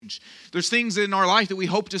change. There's things in our life that we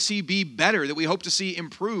hope to see be better, that we hope to see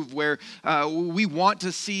improve, where we want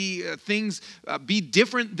to see things be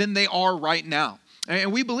different than they are right now.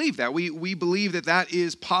 And we believe that. We believe that that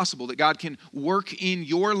is possible, that God can work in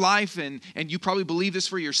your life, and you probably believe this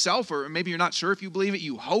for yourself, or maybe you're not sure if you believe it.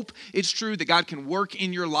 You hope it's true, that God can work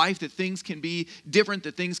in your life, that things can be different,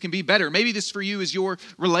 that things can be better. Maybe this for you is your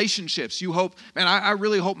relationships. You hope, man, I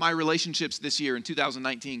really hope my relationships this year in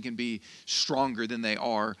 2019 can be stronger than they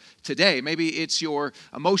are today. Maybe it's your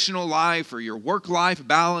emotional life or your work-life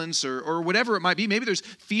balance or whatever it might be. Maybe there's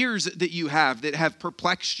fears that you have that have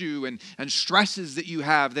perplexed you and stresses that you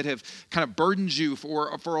have that have kind of burdened you for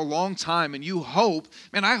a long time, and you hope,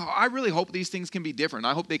 man, I really hope these things can be different.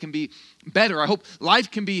 I hope they can be better. I hope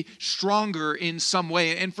life can be stronger in some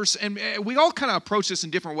way. And we all kind of approach this in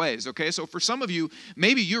different ways, okay? So for some of you,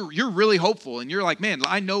 maybe you're really hopeful, and you're like, man,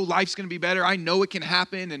 I know life's going to be better. I know it can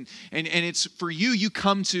happen, and it's for you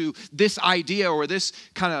come to this idea or this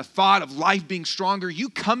kind of thought of life being stronger. You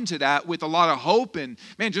come to that with a lot of hope, and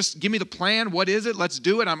man, just give me the plan. What is it? Let's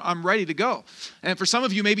do it. I'm ready to go. And for some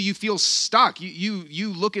of you, maybe you feel stuck.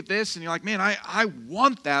 You look at this and you're like, man, I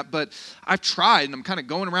want that, but I've tried and I'm kind of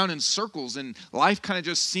going around in circles and life kind of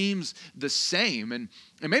just seems the same. And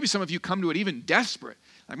maybe some of you come to it even desperate.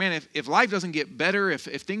 Like, man, if life doesn't get better, if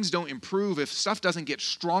things don't improve, if stuff doesn't get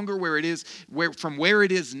stronger from where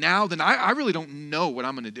it is now, then I really don't know what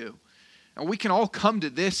I'm going to do. And we can all come to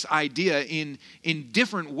this idea in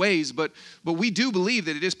different ways, but we do believe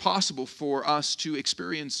that it is possible for us to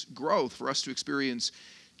experience growth, for us to experience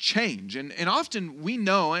change. And often we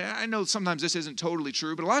know, and I know sometimes this isn't totally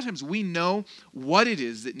true, but a lot of times we know what it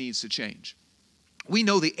is that needs to change. We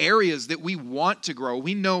know the areas that we want to grow.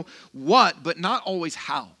 We know what, but not always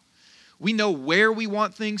how. We know where we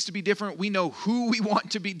want things to be different. We know who we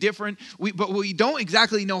want to be different, but we don't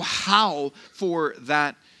exactly know how for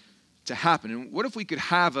that to happen. And what if we could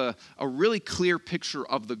have a really clear picture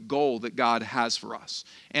of the goal that God has for us,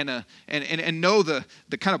 and know the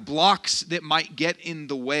kind of blocks that might get in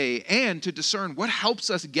the way, and to discern what helps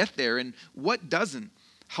us get there and what doesn't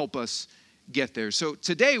help us get there. So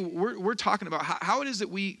today we're talking about how it is that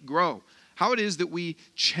we grow, how it is that we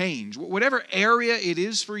change. Whatever area it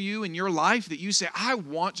is for you in your life that you say, I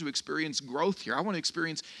want to experience growth here, I want to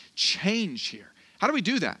experience change here. How do we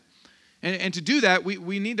do that? And to do that,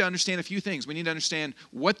 we need to understand a few things. We need to understand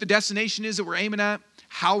what the destination is that we're aiming at,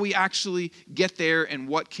 how we actually get there, and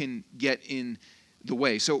what can get in the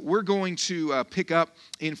way. So we're going to pick up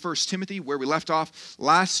in 1 Timothy where we left off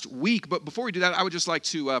last week. But before we do that, I would just like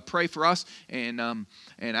to pray for us and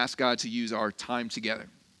ask God to use our time together.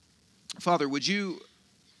 Father, would you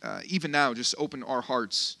even now just open our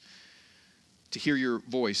hearts to hear your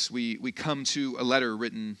voice? We come to a letter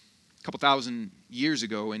written a couple thousand years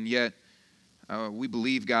ago, and yet we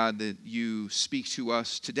believe, God, that you speak to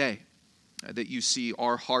us today, that you see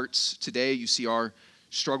our hearts today, you see our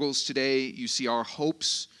struggles today, you see our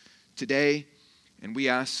hopes today, and we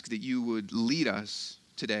ask that you would lead us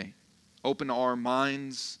today. Open our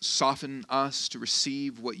minds, soften us to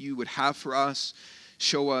receive what you would have for us,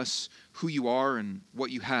 show us who you are and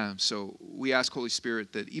what you have. So we ask, Holy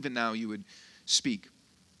Spirit, that even now you would speak.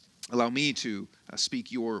 Allow me to speak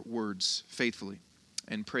your words faithfully,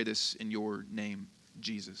 and pray this in your name,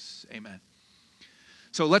 Jesus. Amen.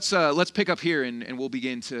 So let's pick up here, and we'll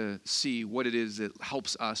begin to see what it is that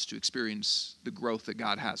helps us to experience the growth that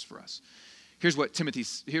God has for us. Here's what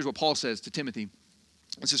Paul says to Timothy.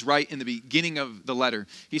 This is right in the beginning of the letter.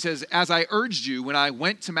 He says, "As I urged you when I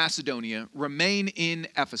went to Macedonia, remain in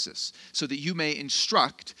Ephesus, so that you may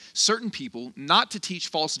instruct certain people not to teach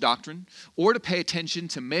false doctrine or to pay attention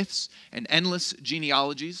to myths and endless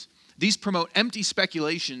genealogies. These promote empty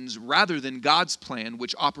speculations rather than God's plan,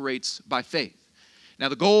 which operates by faith. Now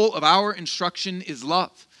the goal of our instruction is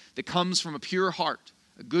love that comes from a pure heart,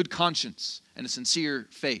 a good conscience, and a sincere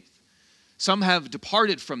faith. Some have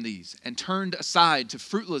departed from these and turned aside to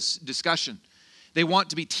fruitless discussion. They want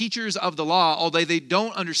to be teachers of the law, although they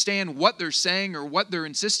don't understand what they're saying or what they're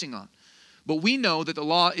insisting on. But we know that the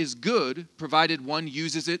law is good, provided one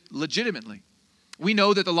uses it legitimately. We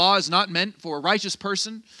know that the law is not meant for a righteous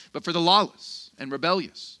person, but for the lawless and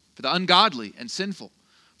rebellious, for the ungodly and sinful,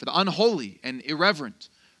 for the unholy and irreverent,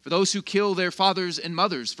 for those who kill their fathers and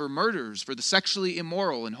mothers, for murderers, for the sexually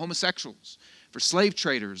immoral and homosexuals, for slave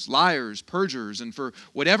traders, liars, perjurers, and for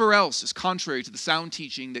whatever else is contrary to the sound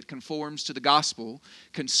teaching that conforms to the gospel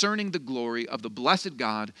concerning the glory of the blessed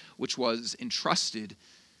God, which was entrusted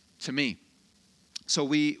to me." So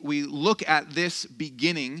we look at this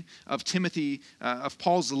beginning of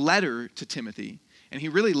Paul's letter to Timothy, and he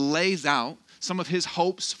really lays out some of his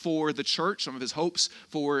hopes for the church, some of his hopes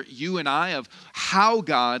for you and I of how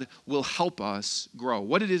God will help us grow,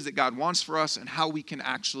 what it is that God wants for us and how we can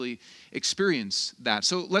actually experience that.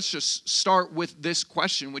 So let's just start with this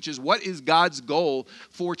question, which is, what is God's goal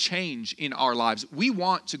for change in our lives? We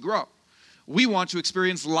want to grow. We want to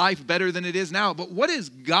experience life better than it is now. But what is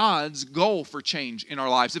God's goal for change in our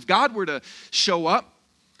lives? If God were to show up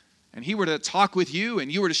and he were to talk with you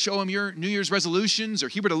and you were to show him your New Year's resolutions, or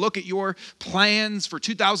he were to look at your plans for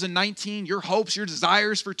 2019, your hopes, your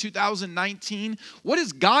desires for 2019, what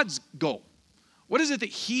is God's goal? What is it that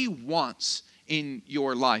he wants in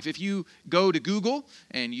your life? If you go to Google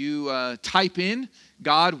and you type in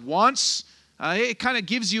God wants, it kind of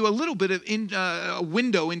gives you a little bit of a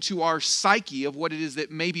window into our psyche of what it is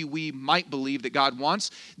that maybe we might believe that God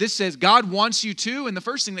wants. This says God wants you to, and the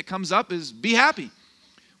first thing that comes up is be happy,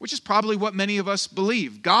 which is probably what many of us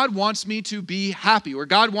believe. God wants me to be happy, or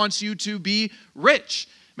God wants you to be rich.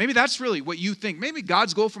 Maybe that's really what you think. Maybe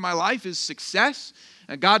God's goal for my life is success,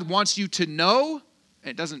 and God wants you to know.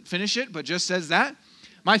 It doesn't finish it, but just says that.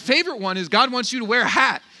 My favorite one is God wants you to wear a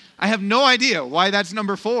hat. I have no idea why that's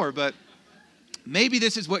number 4, but maybe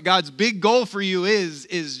this is what God's big goal for you is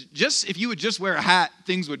just if you would just wear a hat,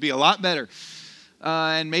 things would be a lot better.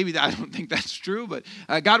 And maybe I don't think that's true, but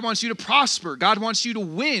God wants you to prosper. God wants you to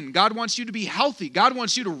win. God wants you to be healthy. God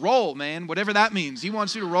wants you to roll, man, whatever that means. He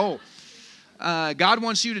wants you to roll. God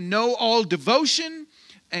wants you to know all devotion,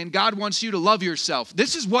 and God wants you to love yourself.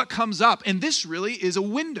 This is what comes up, and this really is a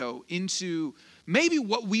window into maybe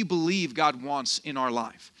what we believe God wants in our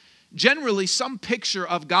life. Generally, some picture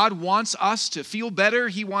of God wants us to feel better.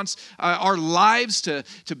 He wants our lives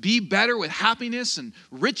to be better with happiness and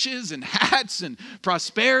riches and hats and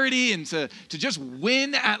prosperity, and to just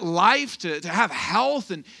win at life, to have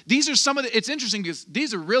health. And these are some of the, it's interesting because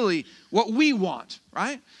these are really what we want,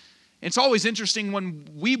 right? It's always interesting when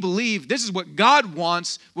we believe this is what God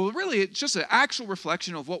wants. Well, really, it's just an actual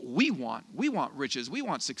reflection of what we want. We want riches. We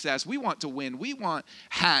want success. We want to win. We want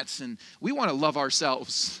hats, and we want to love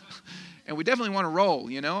ourselves. And we definitely want to roll,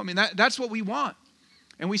 you know? I mean, that's what we want.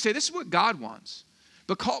 And we say, this is what God wants.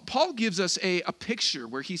 But Paul gives us a picture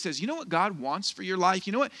where he says, you know what God wants for your life?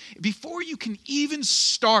 You know what? Before you can even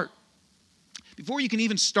start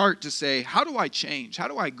to say, how do I change? How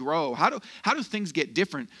do I grow? How do things get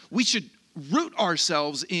different? We should root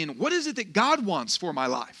ourselves in what is it that God wants for my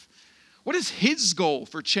life? What is his goal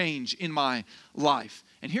for change in my life?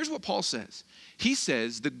 And here's what Paul says. He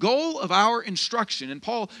says the goal of our instruction, and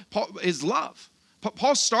Paul is love.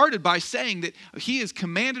 Paul started by saying that he is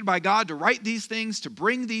commanded by God to write these things, to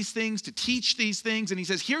bring these things, to teach these things. And he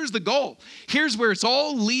says, here's the goal. Here's where it's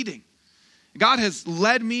all leading. God has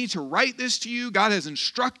led me to write this to you. God has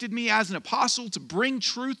instructed me as an apostle to bring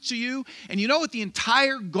truth to you. And you know what the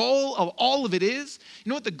entire goal of all of it is? You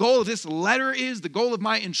know what the goal of this letter is? The goal of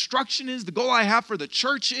my instruction is? The goal I have for the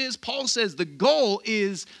church is? Paul says the goal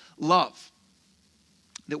is love.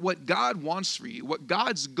 That what God wants for you, what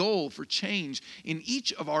God's goal for change in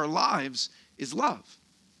each of our lives is love.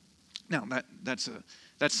 Now, that's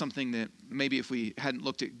something that maybe if we hadn't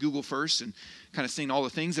looked at Google first and kind of seen all the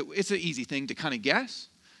things, it's an easy thing to kind of guess.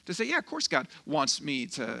 To say, yeah, of course God wants me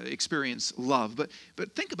to experience love.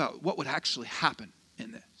 But think about what would actually happen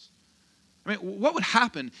in this. I mean, what would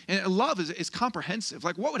happen? And love is comprehensive.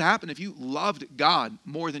 Like, what would happen if you loved God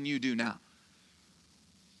more than you do now?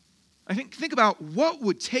 Think about what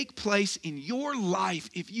would take place in your life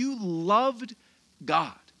if you loved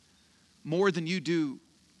God more than you do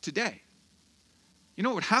today. You know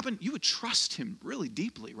what would happen? You would trust him really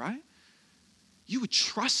deeply, right? You would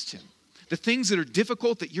trust him. The things that are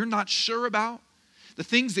difficult that you're not sure about, the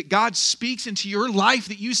things that God speaks into your life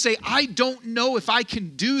that you say, I don't know if I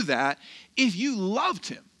can do that. If you loved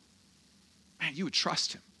him, man, you would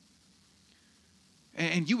trust him.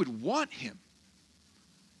 And you would want him.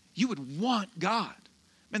 You would want God.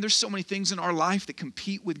 Man, there's so many things in our life that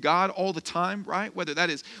compete with God all the time, right? Whether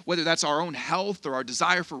that's our own health or our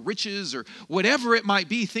desire for riches or whatever it might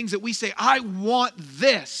be, things that we say, I want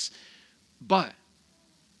this. But,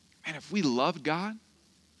 man, if we loved God,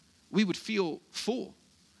 we would feel full.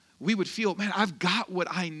 We would feel, man, I've got what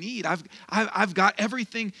I need. I've got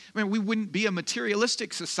everything. Man, we wouldn't be a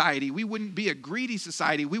materialistic society. We wouldn't be a greedy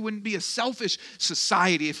society. We wouldn't be a selfish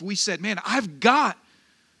society if we said, man, I've got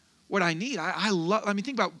what I need. I mean,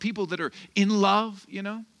 think about people that are in love, you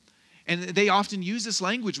know, and they often use this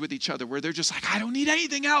language with each other where they're just like, I don't need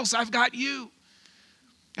anything else. I've got you.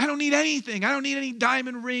 I don't need anything. I don't need any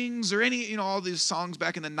diamond rings or any, you know, all these songs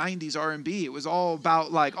back in the 90s R&B. It was all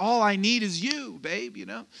about like, all I need is you, babe, you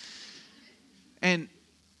know. And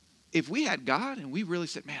if we had God and we really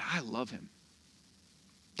said, man, I love him.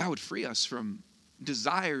 that would free us from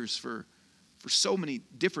desires for so many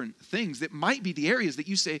different things that might be the areas that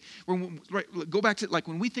you say, right, go back to like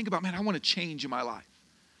when we think about, man, I want to change in my life.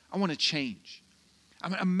 I want to change. I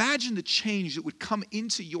mean, imagine the change that would come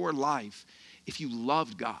into your life if you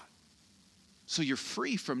loved God. So you're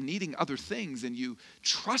free from needing other things and you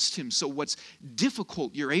trust him. So what's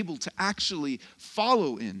difficult, you're able to actually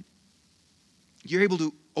follow in. You're able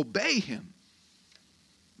to obey him.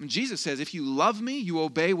 And Jesus says, if you love me, you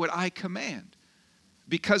obey what I command.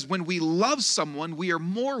 Because when we love someone, we are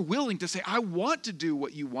more willing to say, I want to do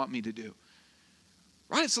what you want me to do.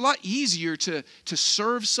 Right? It's a lot easier to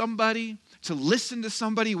serve somebody, to listen to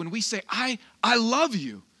somebody when we say, I love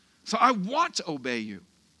you, so I want to obey you.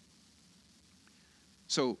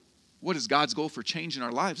 So what is God's goal for change in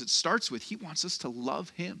our lives? It starts with he wants us to love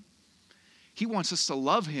him. He wants us to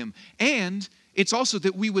love him. And it's also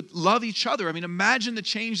that we would love each other. I mean, imagine the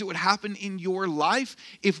change that would happen in your life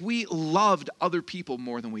if we loved other people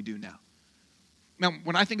more than we do now. Now,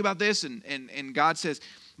 when I think about this and God says,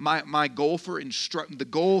 my goal for the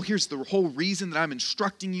goal, here's the whole reason that I'm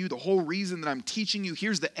instructing you, the whole reason that I'm teaching you,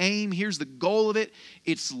 here's the aim, here's the goal of it,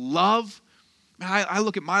 it's love. I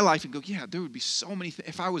look at my life and go, yeah, there would be so many things.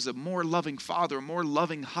 If I was a more loving father, a more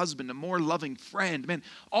loving husband, a more loving friend, man,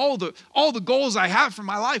 all the goals I have for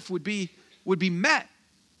my life would be met.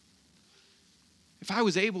 If I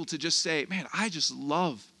was able to just say, man, I just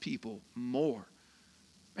love people more.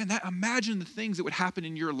 Man, imagine the things that would happen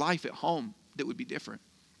in your life at home that would be different.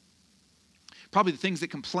 Probably the things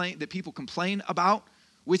that people complain about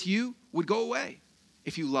with you would go away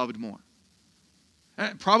if you loved more.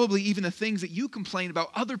 Probably even the things that you complain about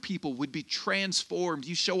other people would be transformed.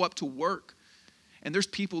 You show up to work and there's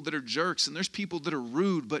people that are jerks and there's people that are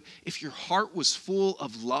rude, but if your heart was full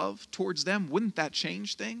of love towards them, wouldn't that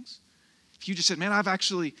change things? If you just said, man,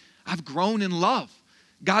 I've grown in love.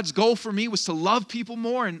 God's goal for me was to love people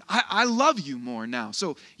more, and I love you more now.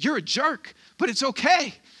 So you're a jerk, but it's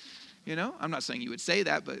okay. You know, I'm not saying you would say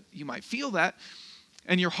that, but you might feel that,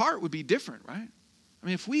 and your heart would be different, right? I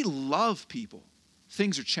mean, if we love people,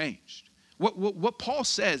 things are changed. What Paul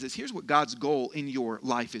says is, here's what God's goal in your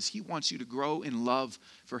life is. He wants you to grow in love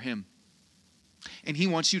for him. And he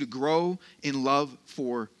wants you to grow in love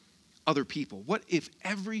for other people. What if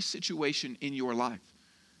every situation in your life,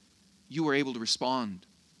 you were able to respond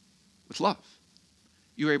with love?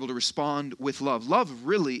 You were able to respond with love. Love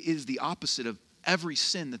really is the opposite of every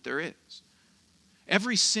sin that there is.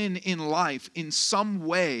 Every sin in life, in some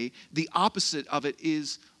way, the opposite of it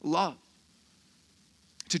is love.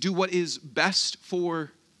 To do what is best for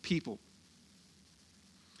people.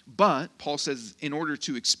 But, Paul says, in order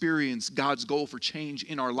to experience God's goal for change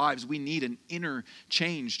in our lives, we need an inner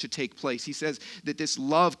change to take place. He says that this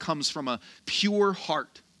love comes from a pure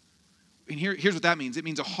heart. And here's what that means. It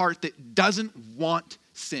means a heart that doesn't want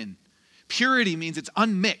sin. Purity means it's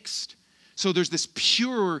unmixed. So there's this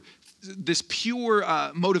pure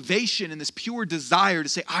motivation and this pure desire to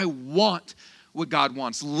say, I want what God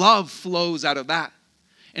wants. Love flows out of that.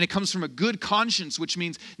 And it comes from a good conscience, which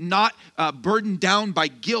means not burdened down by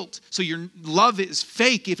guilt. So your love is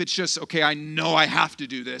fake if it's just, okay, I know I have to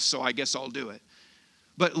do this, so I guess I'll do it.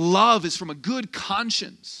 But love is from a good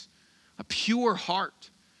conscience, a pure heart,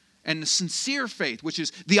 and a sincere faith, which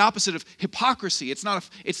is the opposite of hypocrisy. It's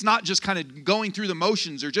not just kind of going through the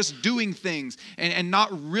motions or just doing things and not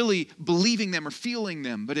really believing them or feeling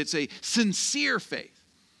them, but it's a sincere faith.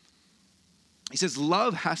 He says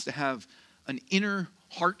love has to have an inner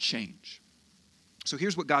heart change. So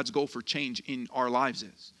here's what God's goal for change in our lives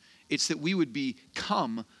is. It's that we would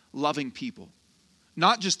become loving people.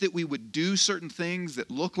 Not just that we would do certain things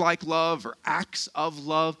that look like love or acts of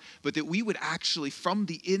love, but that we would actually, from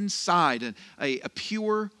the inside, a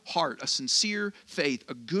pure heart, a sincere faith,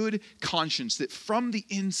 a good conscience, that from the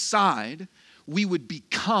inside, we would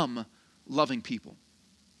become loving people.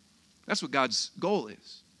 That's what God's goal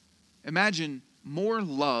is. Imagine more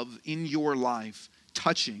love in your life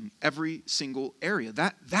touching every single area.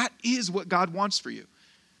 That is what God wants for you.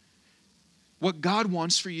 What God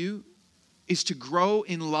wants for you is to grow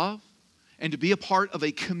in love and to be a part of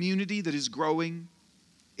a community that is growing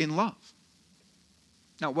in love.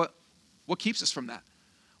 Now, what keeps us from that?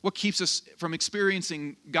 What keeps us from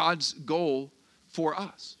experiencing God's goal for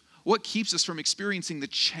us? What keeps us from experiencing the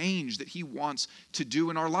change that he wants to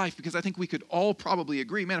do in our life? Because I think we could all probably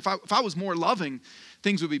agree, man, if I was more loving,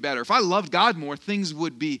 things would be better. If I loved God more, things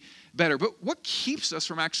would be better. But what keeps us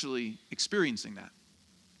from actually experiencing that?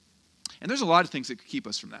 And there's a lot of things that could keep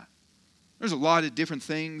us from that. There's a lot of different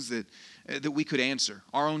things that we could answer.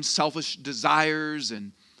 Our own selfish desires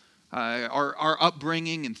and our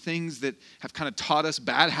upbringing and things that have kind of taught us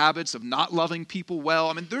bad habits of not loving people well.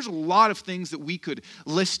 I mean, there's a lot of things that we could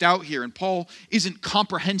list out here, and Paul isn't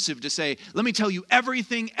comprehensive to say, let me tell you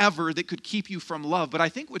everything ever that could keep you from love. But I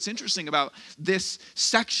think what's interesting about this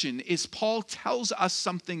section is Paul tells us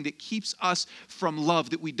something that keeps us from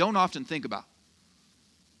love that we don't often think about.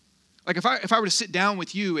 Like if I were to sit down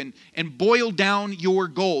with you and boil down your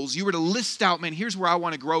goals, you were to list out, man, here's where I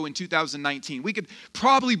want to grow in 2019. We could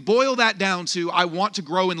probably boil that down to, I want to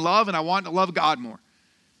grow in love and I want to love God more.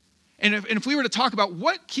 And if we were to talk about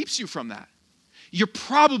what keeps you from that, you're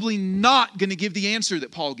probably not going to give the answer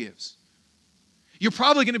that Paul gives. You're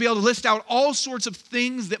probably going to be able to list out all sorts of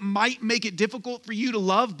things that might make it difficult for you to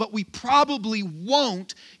love, but we probably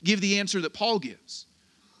won't give the answer that Paul gives.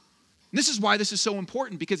 And this is why this is so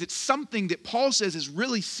important, because it's something that Paul says is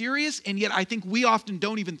really serious, and yet I think we often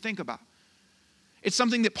don't even think about. It's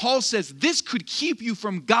something that Paul says, this could keep you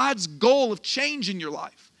from God's goal of change in your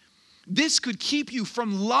life. This could keep you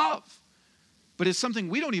from love. But it's something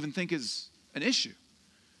we don't even think is an issue,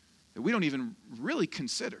 that we don't even really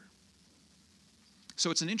consider.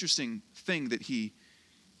 So it's an interesting thing that he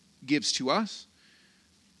gives to us.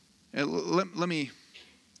 Let me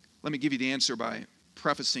give you the answer by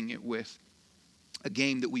prefacing it with a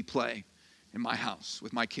game that we play in my house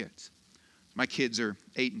with my kids. My kids are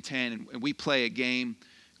 8 and 10, and we play a game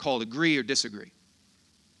called Agree or Disagree.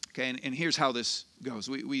 Okay, and here's how this goes.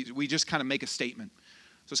 We just kind of make a statement.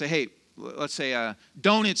 So say, hey, let's say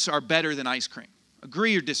donuts are better than ice cream.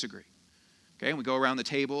 Agree or disagree? Okay, and we go around the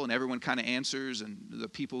table, and everyone kind of answers, and the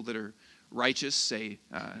people that are righteous say,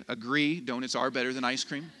 agree, donuts are better than ice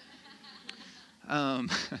cream.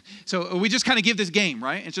 So we just kind of give this game,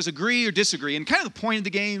 right? It's just agree or disagree. And kind of the point of the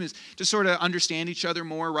game is to sort of understand each other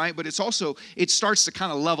more, right? But it's also, it starts to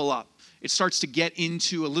kind of level up. It starts to get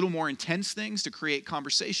into a little more intense things to create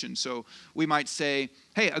conversation. So we might say,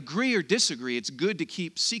 hey, agree or disagree, it's good to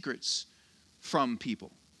keep secrets from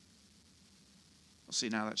people. Well, see,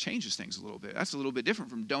 now that changes things a little bit. That's a little bit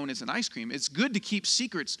different from donuts and ice cream. It's good to keep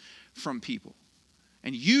secrets from people.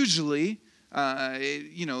 And usually,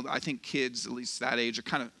 I think kids, at least that age, are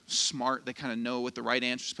kind of smart. They kind of know what the right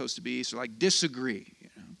answer is supposed to be. So like disagree,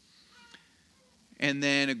 and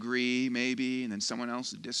then agree maybe, and then someone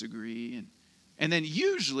else would disagree. And then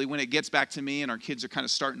usually when it gets back to me and our kids are kind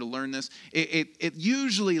of starting to learn this, it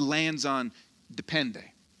usually lands on depende,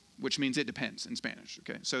 which means it depends in Spanish,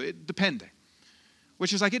 okay? So it depende,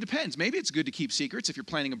 which is like it depends. Maybe it's good to keep secrets if you're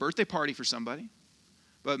planning a birthday party for somebody,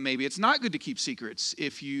 but maybe it's not good to keep secrets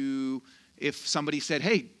if somebody said,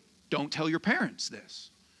 hey, don't tell your parents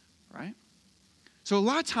this, right? So a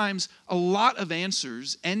lot of times, a lot of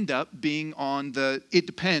answers end up being on the it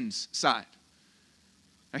depends side.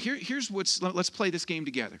 Now here's let's play this game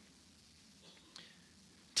together.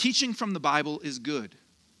 Teaching from the Bible is good.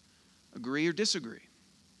 Agree or disagree?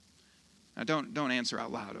 Now don't answer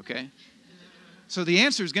out loud, okay? So the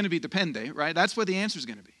answer is going to be depende, right? That's what the answer is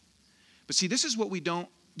going to be. But see, this is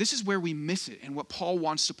where we miss it, and what Paul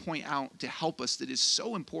wants to point out to help us that is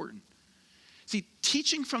so important. See,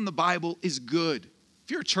 teaching from the Bible is good.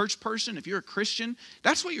 If you're a church person, if you're a Christian,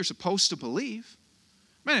 that's what you're supposed to believe.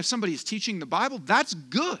 Man, if somebody is teaching the Bible, that's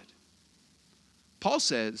good. Paul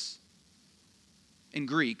says, in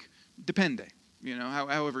Greek, depende,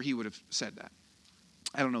 however he would have said that.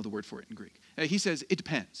 I don't know the word for it in Greek. He says, it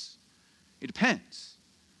depends. It depends.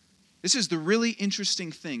 This is the really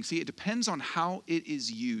interesting thing. See, it depends on how it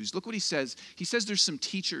is used. Look what he says. He says there's some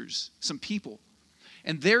teachers, some people,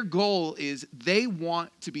 and their goal is they want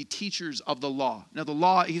to be teachers of the law. Now, the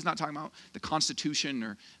law, he's not talking about the Constitution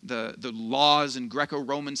or the laws in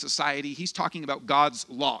Greco-Roman society. He's talking about God's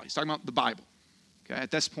law. He's talking about the Bible. Okay? At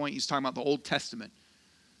this point, he's talking about the Old Testament.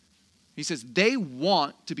 He says they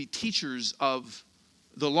want to be teachers of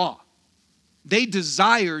the law. They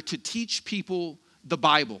desire to teach people the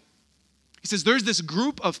Bible. He says there's this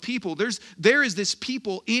group of people, there is this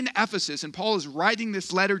people in Ephesus, and Paul is writing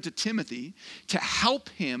this letter to Timothy to help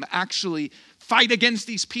him actually fight against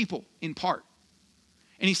these people in part.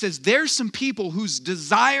 And he says there's some people whose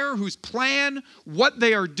desire, whose plan, what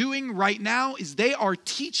they are doing right now is they are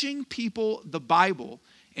teaching people the Bible,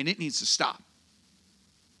 and it needs to stop.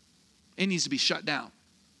 It needs to be shut down.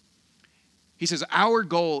 He says our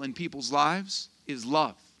goal in people's lives is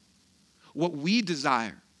love. What we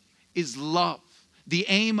desire is love. The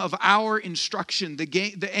aim of our instruction,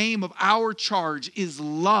 the aim of our charge is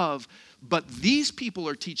love. But these people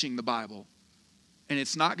are teaching the Bible, and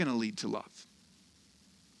it's not going to lead to love.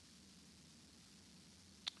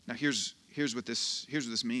 Now here's what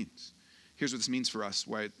this means. Here's what this means for us,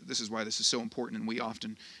 this is why this is so important, and we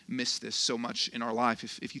often miss this so much in our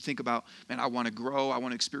life. If you think about, man, I want to grow, I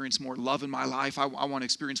want to experience more love in my life, I want to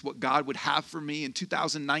experience what God would have for me in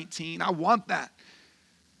 2019, I want that.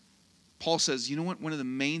 Paul says, you know what one of the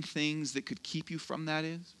main things that could keep you from that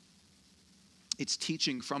is? It's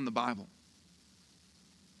teaching from the Bible.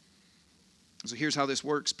 So here's how this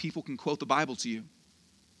works. People can quote the Bible to you.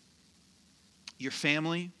 Your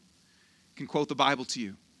family can quote the Bible to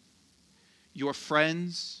you. Your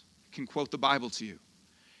friends can quote the Bible to you.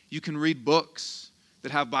 You can read books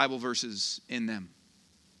that have Bible verses in them.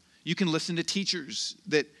 You can listen to teachers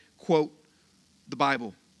that quote the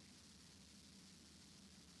Bible.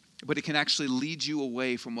 But it can actually lead you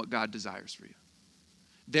away from what God desires for you.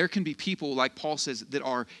 There can be people, like Paul says, that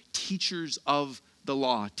are teachers of the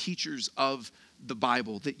law, teachers of the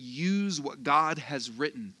Bible, that use what God has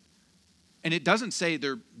written. And it doesn't say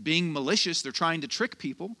they're being malicious, they're trying to trick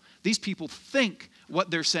people. These people think what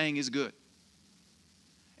they're saying is good.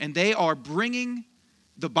 And they are bringing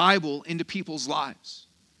the Bible into people's lives.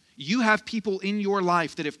 You have people in your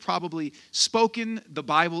life that have probably spoken the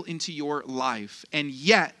Bible into your life, and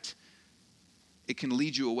yet it can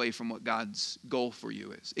lead you away from what God's goal for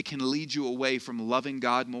you is. It can lead you away from loving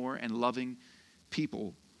God more and loving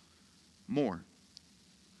people more.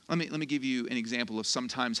 Let me give you an example of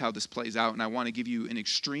sometimes how this plays out, and I want to give you an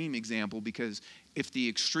extreme example because if the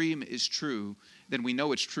extreme is true, then we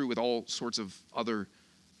know it's true with all sorts of other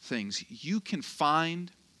things. You can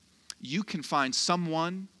find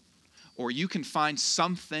someone or you can find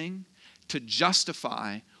something to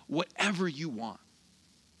justify whatever you want.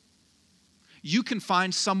 You can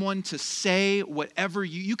find someone to say whatever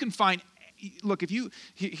you can find. Look,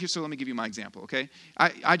 so let me give you my example, okay?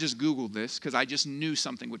 I just Googled this because I just knew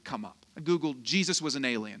something would come up. I Googled Jesus was an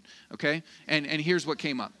alien, okay? And here's what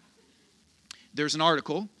came up. There's an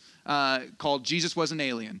article called Jesus was an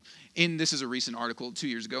alien. This is a recent article 2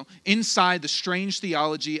 years ago. Inside the strange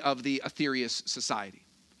theology of the Atheist Society.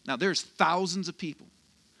 Now, there's thousands of people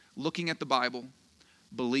looking at the Bible,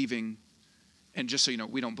 believing. And just so you know,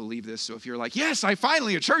 we don't believe this. So if you're like, yes, I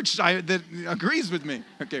finally a church that agrees with me.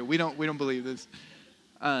 Okay, we don't believe this.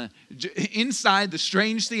 Inside the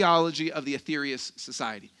strange theology of the Atheist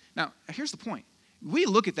Society. Now, here's the point. We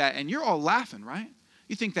look at that and you're all laughing, right?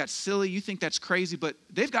 You think that's silly. You think that's crazy. But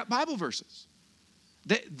they've got Bible verses.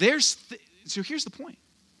 So here's the point.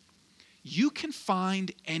 You can find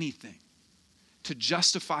anything to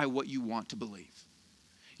justify what you want to believe.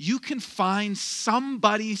 You can find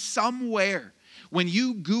somebody somewhere. When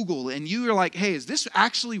you Google and you're like, hey, is this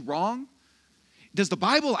actually wrong? Does the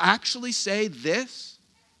Bible actually say this?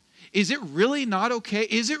 Is it really not okay?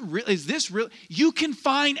 Is this real? You can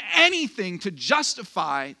find anything to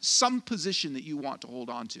justify some position that you want to hold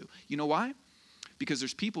on to. You know why? Because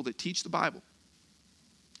there's people that teach the Bible.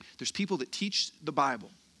 There's people that teach the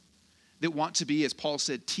Bible that want to be, as Paul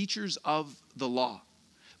said, teachers of the law.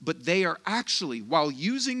 But they are actually, while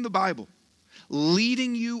using the Bible,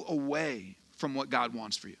 leading you away from what God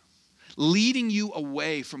wants for you. Leading you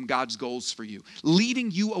away from God's goals for you.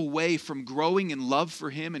 Leading you away from growing in love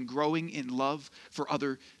for Him and growing in love for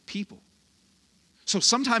other people. So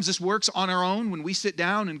sometimes this works on our own when we sit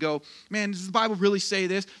down and go, man, does the Bible really say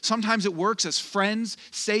this? Sometimes it works as friends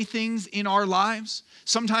say things in our lives.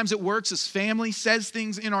 Sometimes it works as family says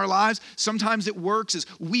things in our lives. Sometimes it works as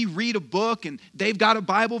we read a book and they've got a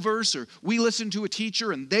Bible verse, or we listen to a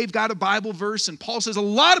teacher and they've got a Bible verse. And Paul says a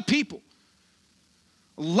lot of people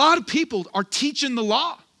are teaching the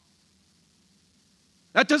law.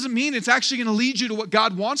 That doesn't mean it's actually going to lead you to what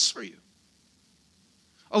God wants for you.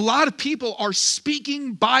 A lot of people are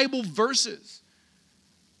speaking Bible verses.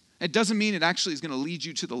 It doesn't mean it actually is going to lead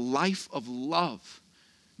you to the life of love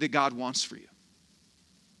that God wants for you.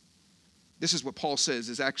 This is what Paul says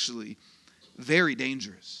is actually very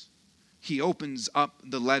dangerous. He opens up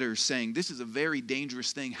the letter saying this is a very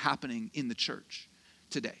dangerous thing happening in the church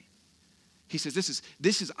today. He says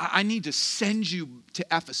this is I need to send you to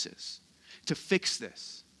Ephesus to fix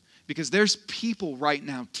this, because there's people right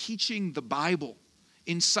now teaching the Bible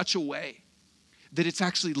in such a way that it's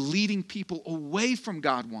actually leading people away from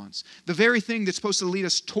God wants. The very thing that's supposed to lead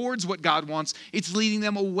us towards what God wants, it's leading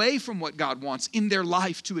them away from what God wants in their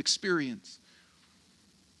life to experience.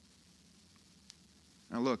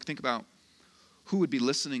 Now look, think about who would be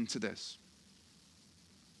listening to this.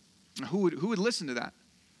 Who would listen to that?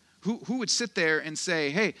 Who would sit there and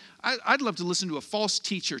say, hey, I'd love to listen to a false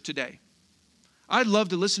teacher today. I'd love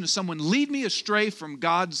to listen to someone lead me astray from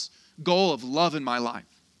God's goal of love in my life.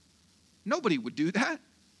 Nobody would do that.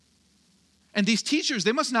 And these teachers,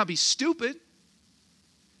 they must not be stupid.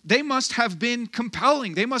 They must have been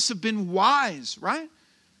compelling. They must have been wise, right?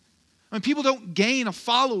 I mean, people don't gain a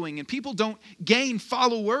following, and people don't gain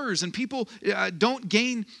followers, and people don't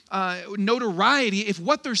gain notoriety if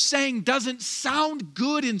what they're saying doesn't sound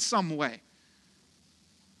good in some way.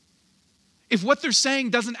 If what they're saying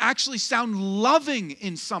doesn't actually sound loving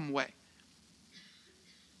in some way.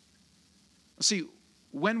 See,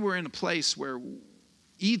 when we're in a place where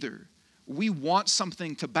either we want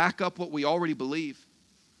something to back up what we already believe,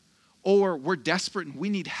 or we're desperate and we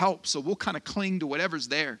need help, so we'll kind of cling to whatever's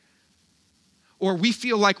there. Or we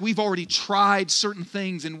feel like we've already tried certain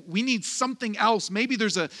things and we need something else. Maybe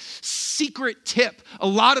there's a secret tip. A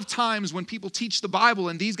lot of times when people teach the Bible,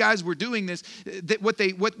 and these guys were doing this, that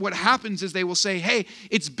what happens is they will say, hey,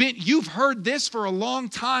 you've heard this for a long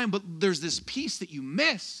time, but there's this piece that you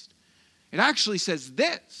missed. It actually says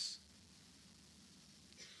this.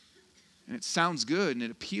 And it sounds good and it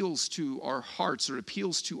appeals to our hearts, or it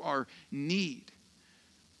appeals to our need.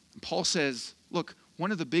 And Paul says, look,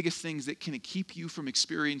 one of the biggest things that can keep you from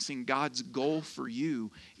experiencing God's goal for you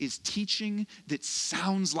is teaching that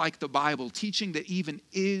sounds like the Bible, teaching that even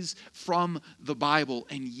is from the Bible,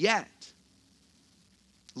 and yet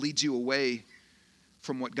leads you away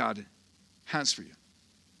from what God has for you.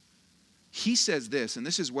 He says this, and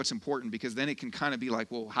this is what's important, because then it can kind of be like,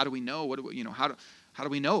 well, how do we know? How do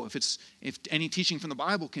we know if any teaching from the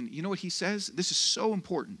Bible can? You know what he says? This is so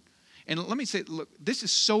important. And let me say, look, this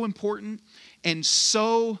is so important and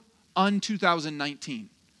so un-2019,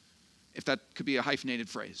 if that could be a hyphenated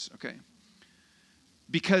phrase, okay?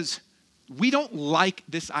 Because we don't like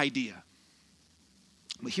this idea.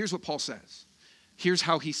 But here's what Paul says. Here's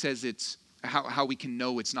how he says it's, how we can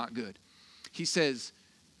know it's not good. He says,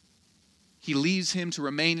 he leaves him to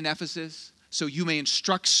remain in Ephesus so you may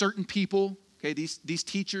instruct certain people, okay, these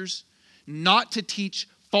teachers, not to teach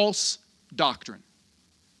false doctrine.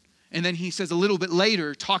 And then he says a little bit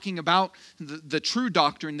later, talking about the true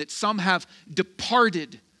doctrine, that some have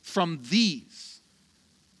departed from these.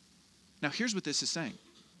 Now, here's what this is saying.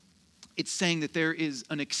 It's saying that there is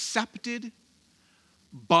an accepted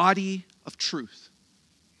body of truth.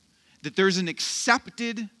 That there's an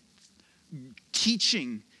accepted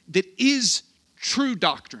teaching that is true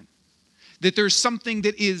doctrine. That there's something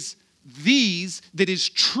that is that is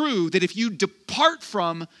true, that if you depart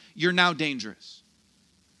from, you're now dangerous.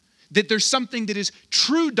 That there's something that is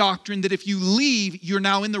true doctrine that if you leave, you're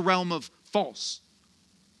now in the realm of false.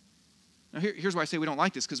 Now here's why I say we don't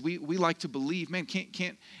like this, because we like to believe, man,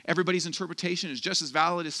 can't everybody's interpretation is just as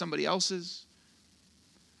valid as somebody else's?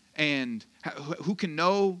 And who can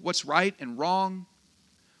know what's right and wrong?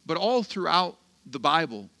 But all throughout the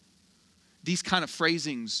Bible, these kind of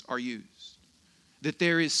phrasings are used. That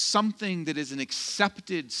there is something that is an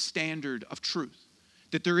accepted standard of truth.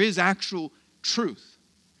 That there is actual truth.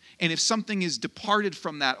 And if something is departed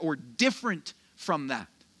from that or different from that,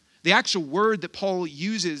 the actual word that Paul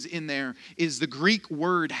uses in there is the Greek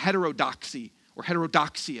word heterodoxy or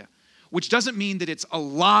heterodoxia, which doesn't mean that it's a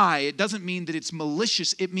lie. It doesn't mean that it's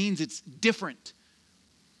malicious. It means it's different.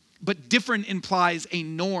 But different implies a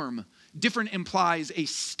norm. Different implies a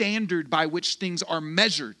standard by which things are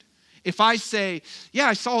measured. If I say, yeah,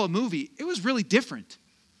 I saw a movie, it was really different.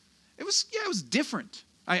 It was different.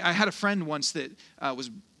 I had a friend once that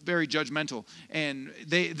was very judgmental, and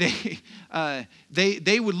they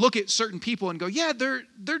would look at certain people and go, yeah,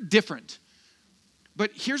 they're different. But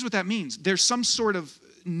here's what that means. There's some sort of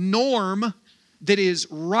norm that is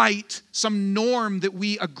right, some norm that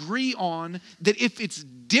we agree on, that if it's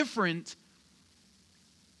different,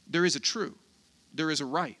 there is a true, there is a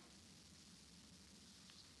right.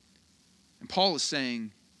 And Paul is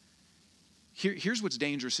saying, here's what's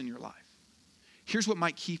dangerous in your life. Here's what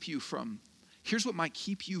might keep you from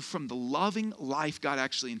the loving life God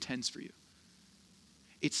actually intends for you.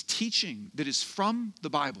 It's teaching that is from the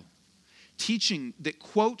Bible. Teaching that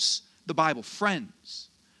quotes the Bible. Friends,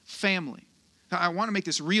 family. I want to make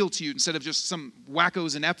this real to you instead of just some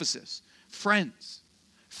wackos in Ephesus. Friends,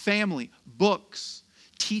 family, books,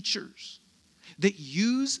 teachers that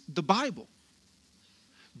use the Bible.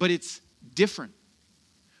 But it's different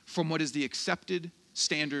from what is the accepted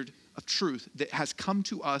standard of truth that has come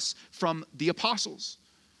to us from the apostles,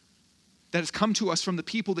 that has come to us from the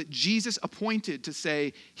people that Jesus appointed to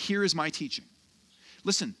say, here is my teaching.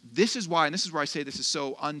 Listen, this is why, and this is where I say this is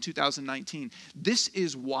so un-2019, this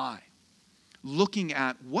is why looking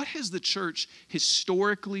at what has the church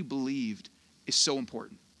historically believed is so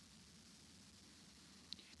important.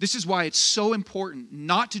 This is why it's so important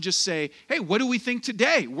not to just say, hey, what do we think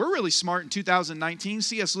today? We're really smart in 2019.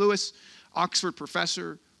 C.S. Lewis, Oxford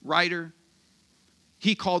professor, writer,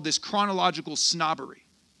 he called this chronological snobbery.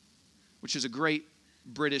 which is a great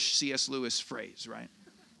British C.S. Lewis phrase, right?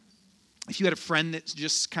 If you had a friend that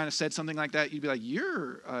just kind of said something like that, you'd be like,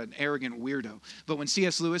 you're an arrogant weirdo. But when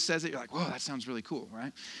C.S. Lewis says it, you're like, whoa, that sounds really cool,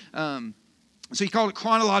 right? So he called it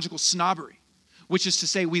chronological snobbery, which is to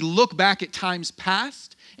say we look back at times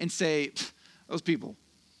past and say, those people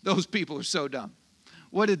are so dumb.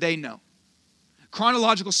 What did they know?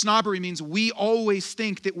 Chronological snobbery means we always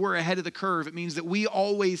think that we're ahead of the curve. It means that we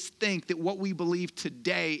always think that what we believe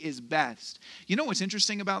today is best. You know what's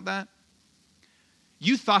interesting about that?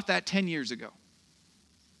 You thought that 10 years ago.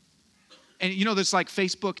 And you know this like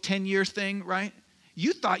Facebook 10-year thing, right?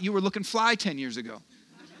 You thought you were looking fly 10 years ago.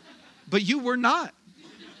 But you were not,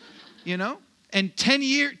 you know? And 10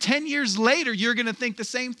 years later, you're going to think the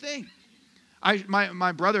same thing.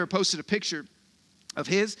 My brother posted a picture of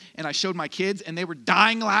his, and I showed my kids, and they were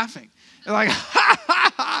dying laughing. They're like, ha,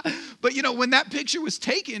 ha, ha. But, you know, when that picture was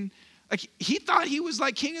taken, like he thought he was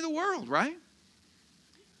like king of the world, right?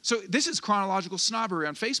 So this is chronological snobbery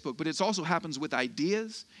on Facebook, but it also happens with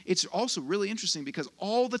ideas. It's also really interesting because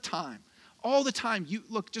all the time,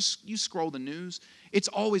 you scroll the news. It's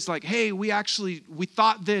always like, hey, we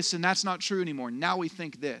thought this and that's not true anymore. Now we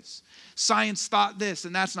think this. Science thought this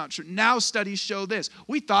and that's not true. Now studies show this.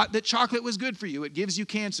 We thought that chocolate was good for you. It gives you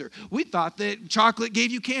cancer. We thought that chocolate gave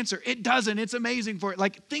you cancer. It doesn't. It's amazing for it.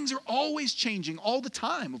 Like things are always changing all the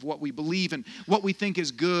time of what we believe and what we think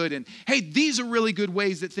is good. And hey, these are really good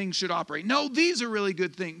ways that things should operate. No, these are really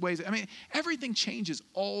good ways. I mean, everything changes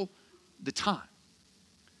all the time.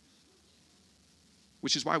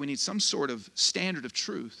 Which is why we need some sort of standard of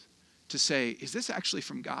truth to say, is this actually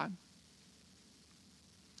from God?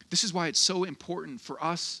 This is why it's so important for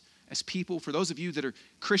us as people, for those of you that are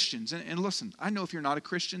Christians. And listen, I know if you're not a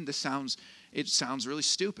Christian, it sounds really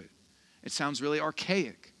stupid. It sounds really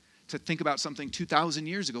archaic to think about something 2,000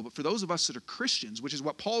 years ago. But for those of us that are Christians, which is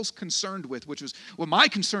what Paul's concerned with, which is what my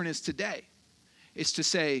concern is today, is to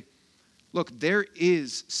say, look, there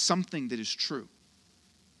is something that is true.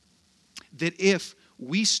 That if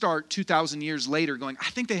we start 2,000 years later going, I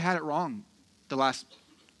think they had it wrong the last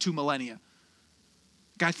 2 millennia.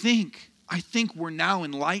 I think we're now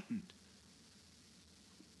enlightened.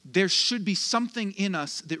 There should be something in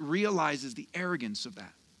us that realizes the arrogance of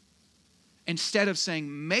that. Instead of saying,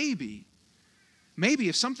 maybe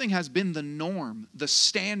if something has been the norm, the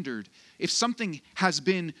standard, if something has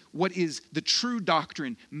been what is the true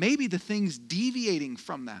doctrine, maybe the things deviating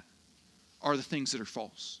from that are the things that are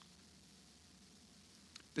false.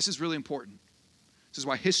 This is really important. This is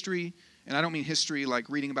why history, and I don't mean history like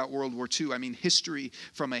reading about World War II. I mean history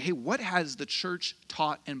from what has the church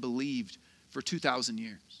taught and believed for 2,000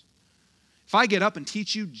 years? If I get up and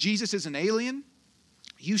teach you Jesus is an alien,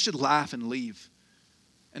 you should laugh and leave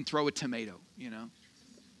and throw a tomato, you know.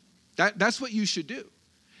 That's what you should do.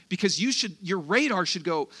 Because your radar should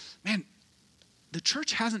go, man, the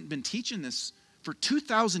church hasn't been teaching this for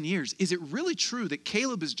 2,000 years. Is it really true that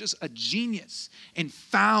Caleb is just a genius and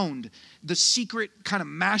found the secret kind of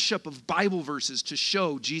mashup of Bible verses to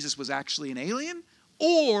show Jesus was actually an alien?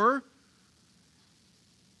 Or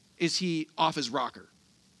is he off his rocker?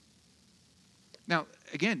 Now,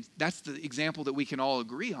 again, that's the example that we can all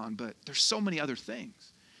agree on, but there's so many other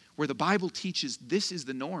things where the Bible teaches this is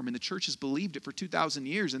the norm and the church has believed it for 2,000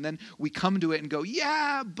 years, and then we come to it and go,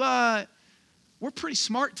 yeah, but we're pretty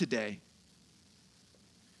smart today.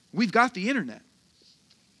 We've got the internet.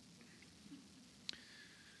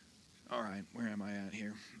 All right, where am I at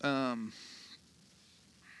here?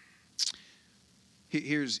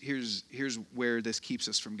 Here's where this keeps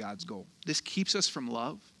us from God's goal. This keeps us from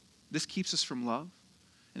love. This keeps us from love.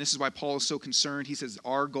 And this is why Paul is so concerned. He says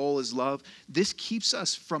our goal is love. This keeps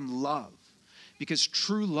us from love because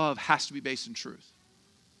true love has to be based in truth.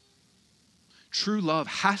 True love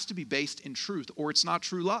has to be based in truth or it's not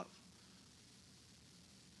true love.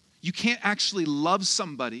 You can't actually love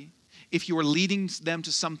somebody if you are leading them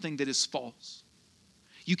to something that is false.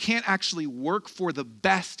 You can't actually work for the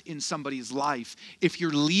best in somebody's life if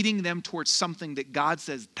you're leading them towards something that God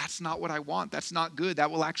says, that's not what I want, that's not good,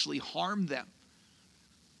 that will actually harm them.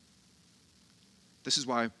 This is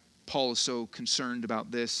why Paul is so concerned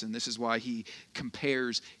about this, and this is why he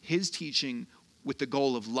compares his teaching with the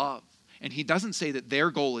goal of love. And he doesn't say that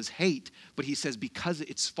their goal is hate, but he says because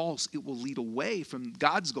it's false, it will lead away from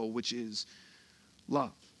God's goal, which is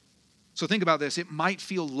love. So think about this. It might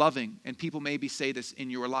feel loving, and people maybe say this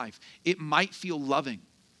in your life. It might feel loving.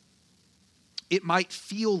 It might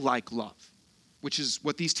feel like love, which is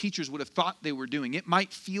what these teachers would have thought they were doing. It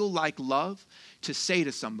might feel like love to say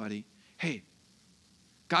to somebody, hey,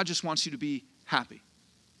 God just wants you to be happy.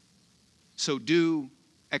 So do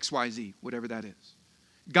X, Y, Z, whatever that is.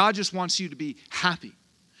 God just wants you to be happy.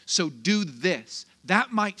 So do this.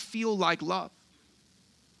 That might feel like love.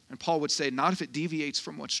 And Paul would say, not if it deviates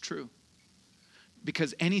from what's true.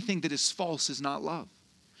 Because anything that is false is not love.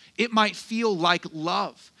 It might feel like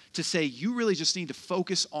love to say, you really just need to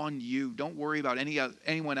focus on you. Don't worry about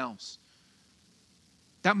anyone else.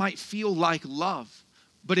 That might feel like love,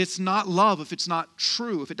 but it's not love if it's not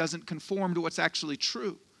true, if it doesn't conform to what's actually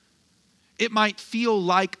true. It might feel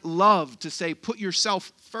like love to say, put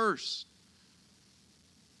yourself first.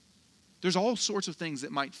 There's all sorts of things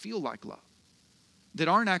that might feel like love that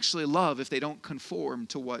aren't actually love if they don't conform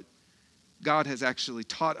to what God has actually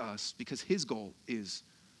taught us, because his goal is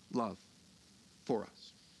love for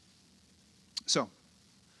us. So,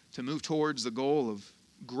 to move towards the goal of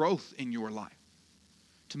growth in your life,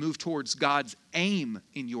 to move towards God's aim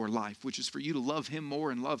in your life, which is for you to love him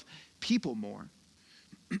more and love people more,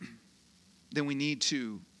 then we need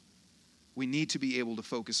to be able to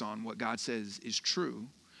focus on what God says is true.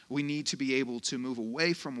 We need to be able to move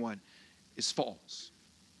away from what is false.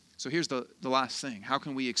 So here's the last thing. How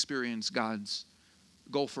can we experience God's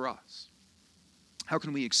goal for us? How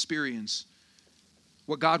can we experience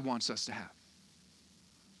what God wants us to have?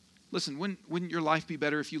 Listen, wouldn't your life be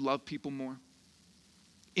better if you loved people more?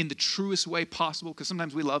 In the truest way possible? Because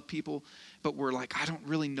sometimes we love people, but we're like, I don't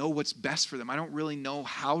really know what's best for them. I don't really know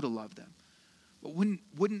how to love them. But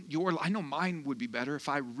I know mine would be better if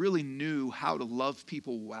I really knew how to love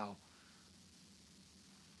people well.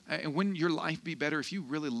 And wouldn't your life be better if you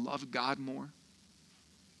really loved God more?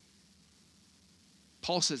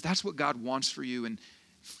 Paul says that's what God wants for you, and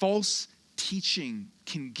false teaching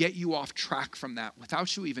can get you off track from that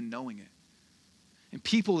without you even knowing it. And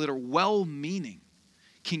people that are well-meaning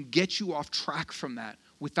can get you off track from that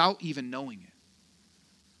without even knowing it.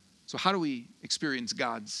 So how do we experience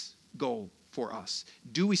God's goal for us?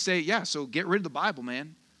 Do we say, yeah, so get rid of the Bible,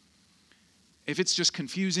 man? If it's just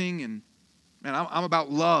confusing and I'm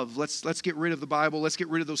about love, let's get rid of the Bible, let's get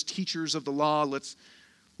rid of those teachers of the law, let's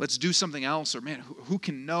do something else, or man, who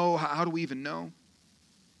can know? How do we even know?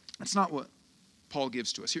 That's not what Paul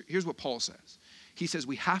gives to us. Here's what Paul says. He says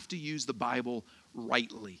we have to use the Bible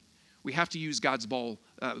rightly. We have to use God's Bible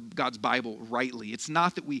rightly. It's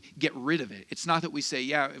not that we get rid of it. It's not that we say,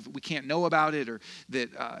 yeah, if we can't know about it, or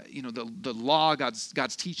that the law,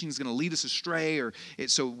 God's teaching is going to lead us astray,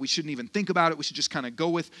 so we shouldn't even think about it. We should just kind of go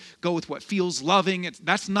with what feels loving.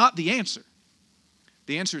 That's not the answer.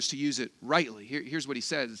 The answer is to use it rightly. Here's what he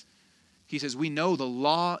says. He says, we know the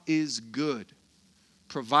law is good,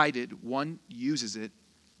 provided one uses it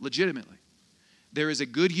legitimately. There is a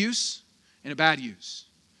good use and a bad use.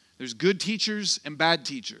 There's good teachers and bad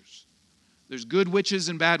teachers. There's good witches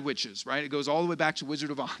and bad witches, right? It goes all the way back to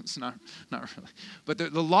Wizard of Oz. Not really. But the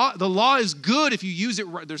law is good if you use it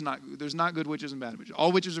right. There's not good witches and bad witches.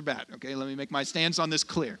 All witches are bad, okay? Let me make my stance on this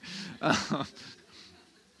clear.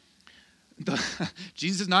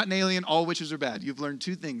 Jesus is not an alien. All witches are bad. You've learned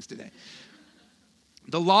two things today.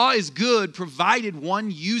 The law is good provided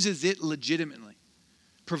one uses it legitimately.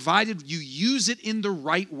 Provided you use it in the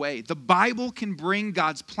right way. The Bible can bring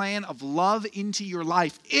God's plan of love into your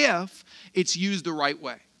life if it's used the right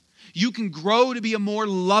way. You can grow to be a more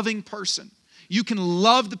loving person. You can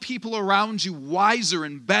love the people around you wiser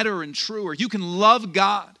and better and truer. You can love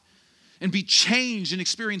God and be changed and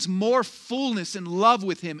experience more fullness and love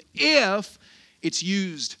with him if it's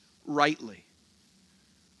used rightly.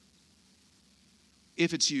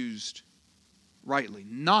 If it's used rightly,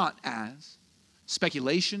 not as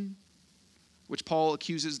speculation, which Paul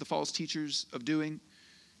accuses the false teachers of doing.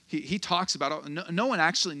 He talks about, no one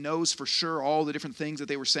actually knows for sure all the different things that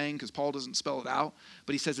they were saying because Paul doesn't spell it out,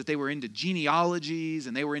 but he says that they were into genealogies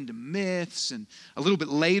and they were into myths, and a little bit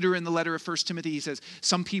later in the letter of 1 Timothy, he says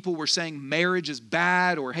some people were saying marriage is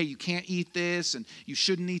bad, or hey, you can't eat this and you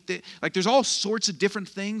shouldn't eat this. Like there's all sorts of different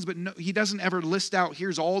things, but no, he doesn't ever list out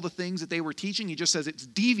here's all the things that they were teaching. He just says it's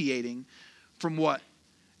deviating from what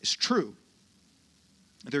is true.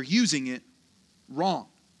 They're using it wrong.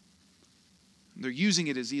 They're using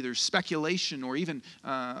it as either speculation or even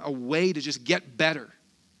a way to just get better.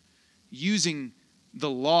 Using the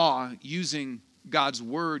law, using God's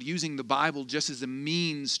word, using the Bible just as a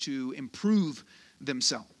means to improve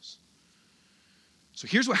themselves. So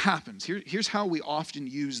here's what happens. Here's how we often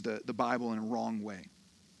use the Bible in a wrong way.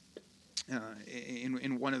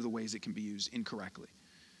 In one of the ways it can be used incorrectly.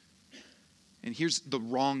 And here's the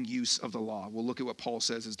wrong use of the law. We'll look at what Paul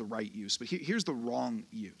says is the right use. But here's the wrong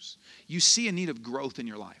use. You see a need of growth in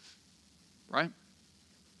your life, right?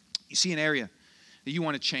 You see an area that you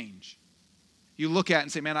want to change. You look at it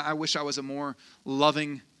and say, man, I wish I was a more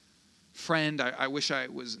loving friend. I wish I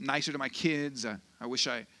was nicer to my kids. I wish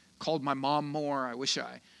I called my mom more. I wish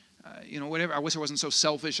whatever. I wish I wasn't so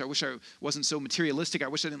selfish. I wish I wasn't so materialistic. I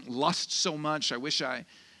wish I didn't lust so much. I wish I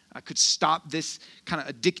could stop this kind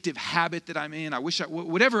of addictive habit that I'm in.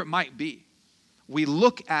 Whatever it might be. We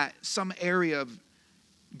look at some area of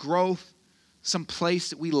growth, some place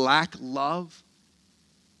that we lack love.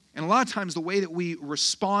 And a lot of times the way that we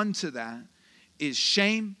respond to that is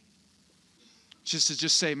shame. Just to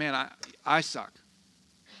say, man, I suck.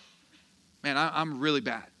 Man, I'm really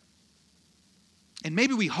bad. And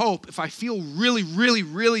maybe we hope if I feel really, really,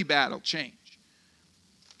 really bad, it'll change.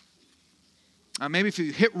 Maybe if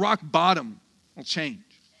you hit rock bottom, it'll change.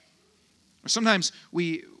 Or sometimes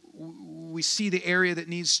we see the area that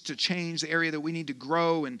needs to change, the area that we need to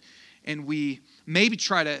grow, and we maybe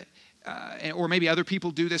try to, or maybe other people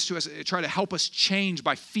do this to us, try to help us change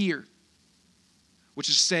by fear. Which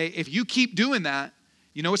is to say, if you keep doing that,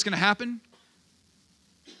 you know what's going to happen?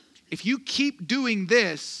 If you keep doing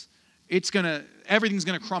this, everything's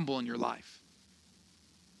going to crumble in your life.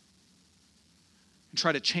 And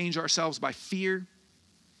try to change ourselves by fear.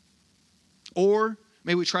 Or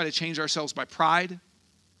maybe we try to change ourselves by pride.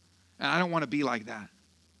 And I don't want to be like that.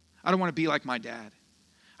 I don't want to be like my dad.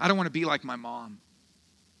 I don't want to be like my mom.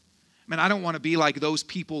 Man, I don't want to be like those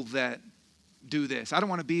people that do this. I don't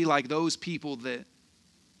want to be like those people that...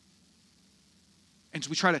 And so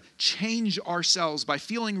we try to change ourselves by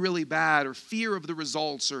feeling really bad or fear of the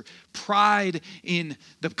results or pride in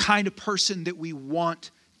the kind of person that we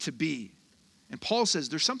want to be. And Paul says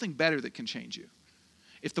there's something better that can change you.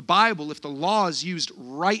 If the law is used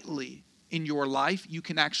rightly in your life, you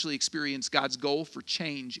can actually experience God's goal for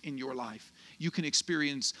change in your life. You can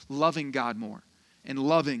experience loving God more and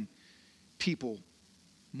loving people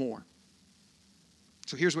more.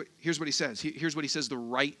 So here's what he says. Here's what he says the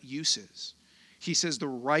right use is. He says the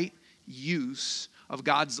right use of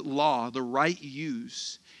God's law, the right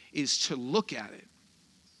use is to look at it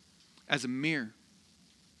as a mirror.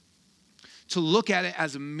 To look at it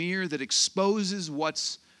as a mirror that exposes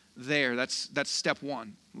what's there. That's step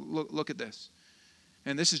one. Look at this.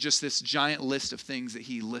 And this is just this giant list of things that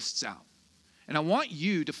he lists out. And I want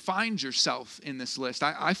you to find yourself in this list.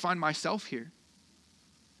 I find myself here.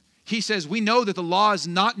 He says, we know that the law is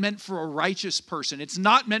not meant for a righteous person. It's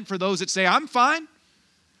not meant for those that say, I'm fine,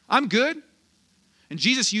 I'm good. And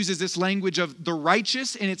Jesus uses this language of the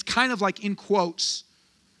righteous, and it's kind of like in quotes.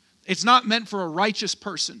 It's not meant for a righteous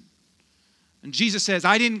person. And Jesus says,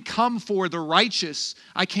 I didn't come for the righteous,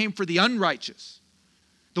 I came for the unrighteous.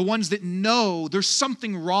 The ones that know there's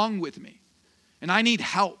something wrong with me, and I need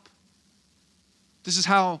help. This is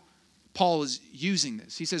how Paul is using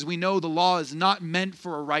this. He says, we know the law is not meant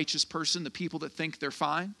for a righteous person, the people that think they're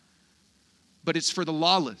fine, but it's for the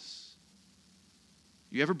lawless.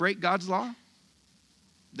 You ever break God's law?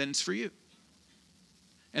 Then it's for you.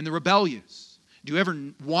 And the rebellious. Do you ever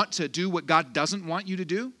want to do what God doesn't want you to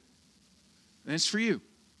do? Then it's for you.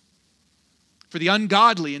 For the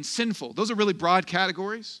ungodly and sinful. Those are really broad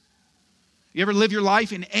categories. You ever live your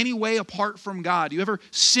life in any way apart from God? Do you ever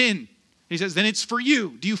sin? He says, then it's for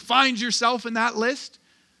you. Do you find yourself in that list?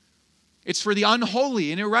 It's for the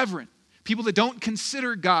unholy and irreverent. People that don't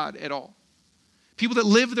consider God at all. People that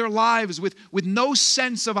live their lives with no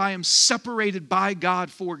sense of I am separated by God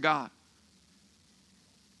for God.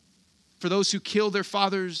 For those who kill their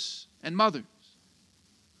fathers and mothers.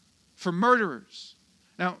 For murderers.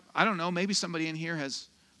 Now, I don't know, maybe somebody in here has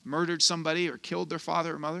murdered somebody or killed their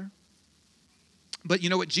father or mother. But you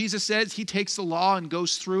know what Jesus says? He takes the law and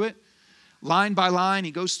goes through it. Line by line, he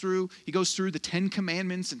goes through the 10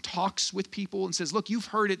 commandments and talks with people and says, look, you've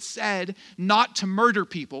heard it said not to murder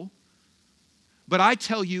people. But I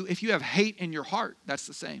tell you, if you have hate in your heart, that's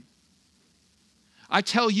the same. I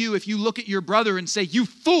tell you, if you look at your brother and say, you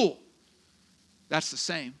fool, that's the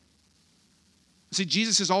same. See,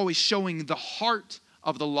 Jesus is always showing the heart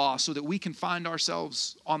of the law so that we can find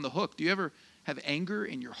ourselves on the hook. Do you ever have anger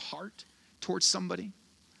in your heart towards somebody?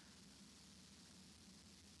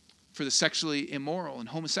 For the sexually immoral and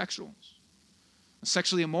homosexuals.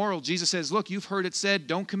 Sexually immoral, Jesus says, look, you've heard it said,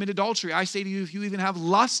 don't commit adultery. I say to you, if you even have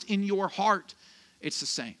lust in your heart, it's the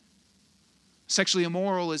same. Sexually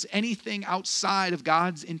immoral is anything outside of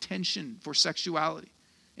God's intention for sexuality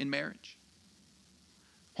in marriage.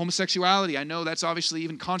 Homosexuality, I know that's obviously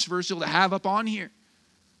even controversial to have up on here.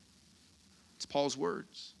 It's Paul's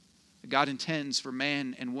words. God intends for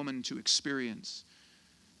man and woman to experience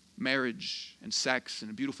marriage and sex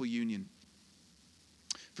and a beautiful union.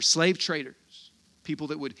 For slave traders, people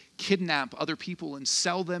that would kidnap other people and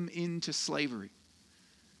sell them into slavery.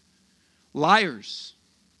 Liars,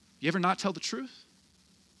 you ever not tell the truth?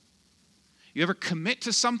 You ever commit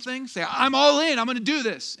to something? Say, I'm all in, I'm going to do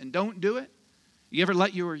this, and don't do it? You ever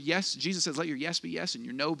let your yes, Jesus says, let your yes be yes and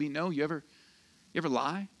your no be no. You ever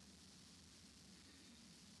lie?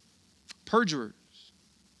 Perjurers,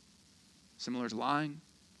 similar to lying.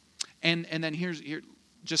 And then here,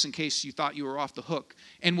 just in case you thought you were off the hook,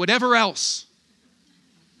 and whatever else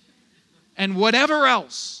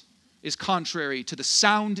is contrary to the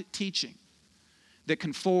sound teaching that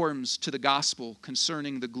conforms to the gospel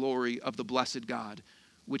concerning the glory of the blessed God,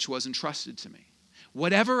 which was entrusted to me.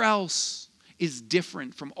 Whatever else is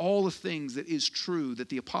different from all the things that is true that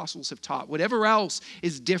the apostles have taught, whatever else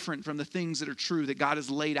is different from the things that are true that God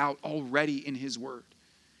has laid out already in his word.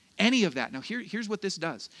 Any of that. Now, here's what this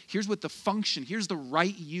does. Here's what the function, here's the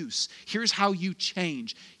right use. Here's how you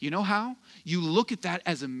change. You know how? You look at that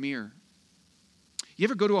as a mirror. You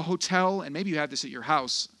ever go to a hotel, and maybe you have this at your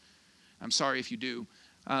house. I'm sorry if you do.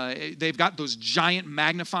 They've got those giant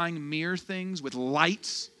magnifying mirror things with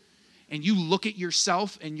lights, and you look at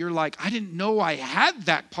yourself, and you're like, I didn't know I had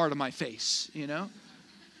that part of my face, you know?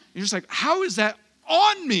 You're just like, how is that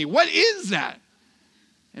on me? What is that?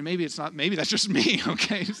 And maybe it's not, maybe that's just me,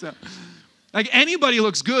 okay? So, like, anybody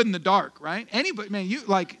looks good in the dark, right? Anybody, man,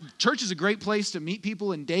 church is a great place to meet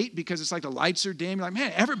people and date because it's like the lights are dim. You're like,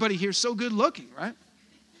 man, everybody here is so good looking, right?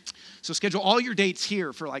 So schedule all your dates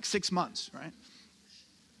here for like 6 months,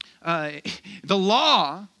 right? The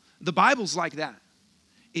law, the Bible's like that.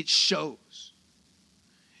 It shows.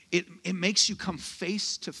 It makes you come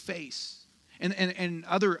face to face. And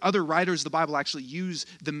other writers of the Bible actually use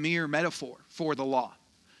the mirror metaphor for the law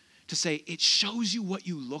to say it shows you what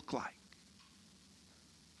you look like.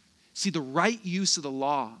 See, the right use of the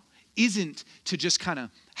law isn't to just kind of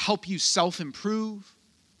help you self-improve.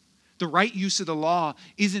 The right use of the law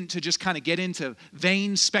isn't to just kind of get into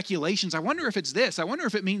vain speculations. I wonder if it's this. I wonder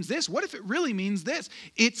if it means this. What if it really means this?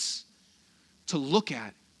 It's to look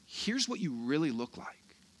at, here's what you really look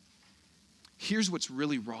like. Here's what's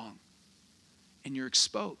really wrong. And you're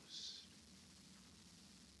exposed.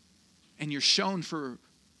 And you're shown for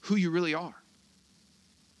who you really are.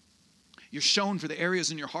 You're shown for the areas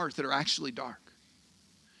in your heart that are actually dark.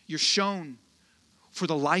 You're shown for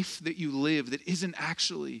the life that you live that isn't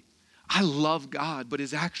actually, I love God, but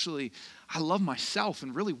is actually, I love myself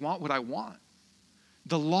and really want what I want.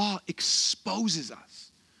 The law exposes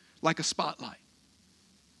us like a spotlight,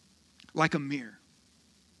 like a mirror.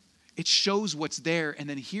 It shows what's there, and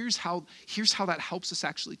then here's how that helps us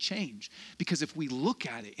actually change. Because if we look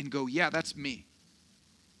at it and go, yeah, that's me.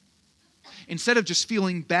 Instead of just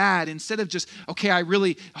feeling bad, instead of just, okay, I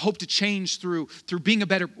really hope to change through being a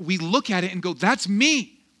better, we look at it and go, that's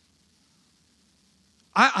me.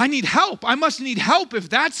 I need help. I must need help if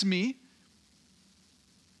that's me.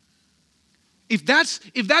 If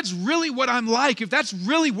that's really what I'm like, if that's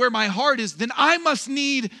really where my heart is, then I must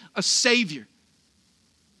need a Savior.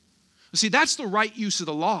 See, that's the right use of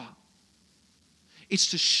the law.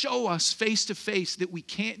 It's to show us face to face that we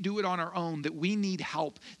can't do it on our own, that we need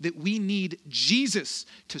help, that we need Jesus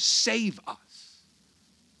to save us.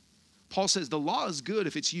 Paul says the law is good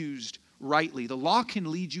if it's used rightly. The law can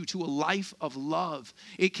lead you to a life of love.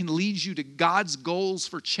 It can lead you to God's goals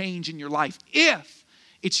for change in your life if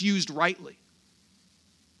it's used rightly.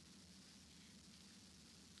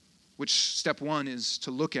 Which step one is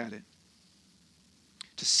to look at it,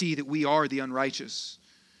 to see that we are the unrighteous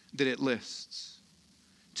that it lists.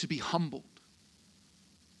 To be humbled,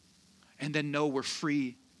 and then know we're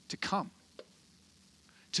free to come.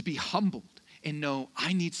 To be humbled and know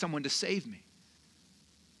I need someone to save me.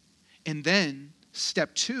 And then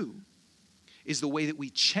step two is the way that we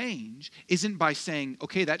change isn't by saying,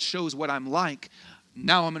 okay, that shows what I'm like.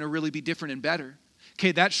 Now I'm going to really be different and better.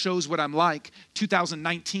 Okay, that shows what I'm like.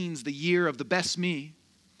 2019's the year of the best me.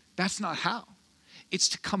 That's not how. It's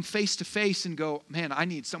to come face to face and go, man, I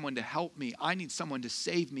need someone to help me. I need someone to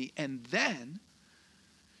save me. And then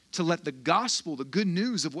to let the gospel, the good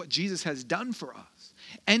news of what Jesus has done for us,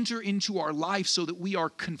 enter into our life so that we are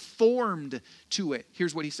conformed to it.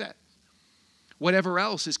 Here's what he said. Whatever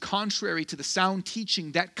else is contrary to the sound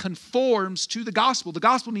teaching that conforms to the gospel. The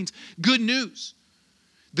gospel means good news.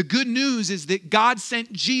 The good news is that God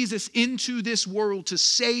sent Jesus into this world to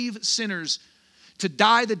save sinners, to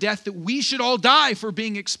die the death that we should all die for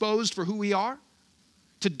being exposed for who we are.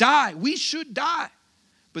 To die. We should die.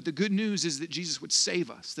 But the good news is that Jesus would save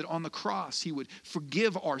us, that on the cross he would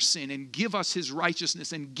forgive our sin and give us his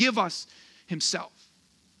righteousness and give us himself.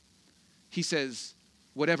 He says,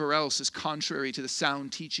 whatever else is contrary to the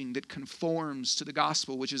sound teaching that conforms to the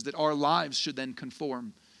gospel, which is that our lives should then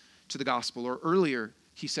conform to the gospel. Or earlier,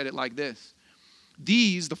 he said it like this.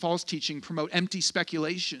 These, the false teaching, promote empty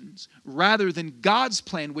speculations rather than God's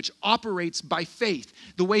plan, which operates by faith.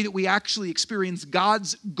 The way that we actually experience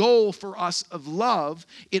God's goal for us of love,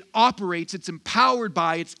 it operates, it's empowered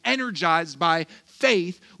by, it's energized by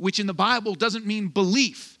faith, which in the Bible doesn't mean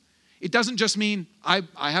belief. It doesn't just mean, I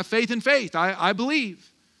have faith in faith, I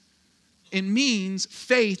believe. It means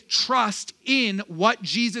faith, trust in what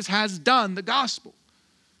Jesus has done, the gospel.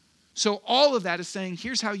 So all of that is saying,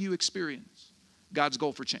 here's how you experience God's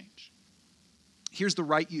goal for change. Here's the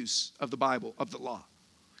right use of the Bible, of the law.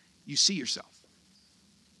 You see yourself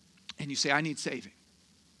and you say, I need saving.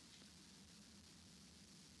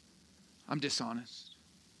 I'm dishonest.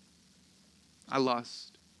 I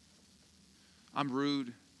lust. I'm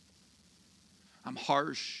rude. I'm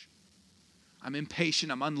harsh. I'm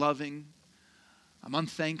impatient. I'm unloving. I'm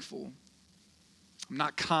unthankful. I'm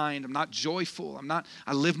not kind. I'm not joyful.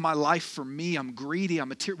 I live my life for me. I'm greedy. I'm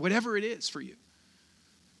material. Whatever it is for you.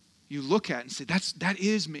 You look at it and say, that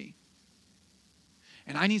is me.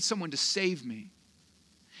 And I need someone to save me.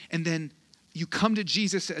 And then you come to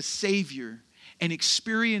Jesus as Savior and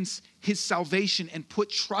experience his salvation and put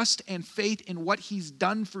trust and faith in what he's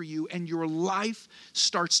done for you, and your life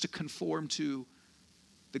starts to conform to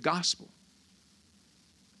the gospel.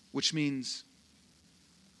 Which means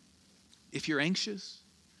if you're anxious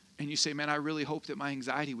and you say, man, I really hope that my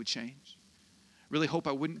anxiety would change. Really hope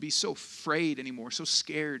I wouldn't be so afraid anymore, so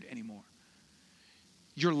scared anymore.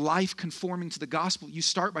 Your life conforming to the gospel, you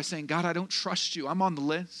start by saying, God, I don't trust you. I'm on the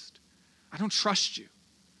list. I don't trust you.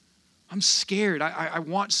 I'm scared. I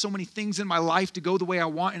want so many things in my life to go the way I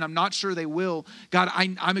want, and I'm not sure they will. God,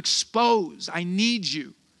 I'm exposed. I need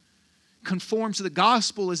you. Conform to the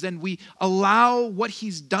gospel is then we allow what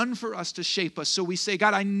he's done for us to shape us. So we say,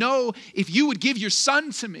 God, I know if you would give your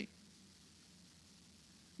son to me,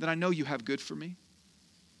 then I know you have good for me.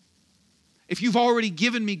 If you've already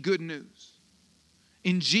given me good news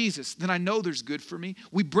in Jesus, then I know there's good for me.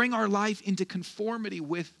 We bring our life into conformity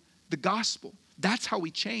with the gospel. That's how we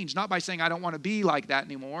change, not by saying, I don't want to be like that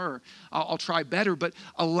anymore, or I'll try better, but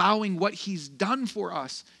allowing what he's done for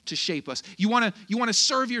us to shape us. You want to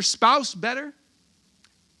serve your spouse better?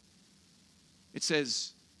 It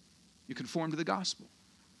says you conform to the gospel.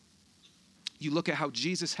 You look at how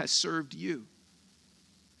Jesus has served you.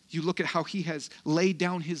 You look at how he has laid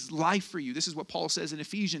down his life for you. This is what Paul says in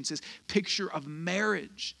Ephesians. His picture of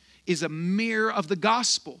marriage is a mirror of the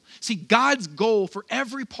gospel. See, God's goal for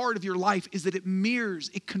every part of your life is that it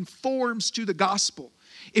mirrors, it conforms to the gospel.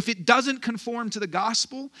 If it doesn't conform to the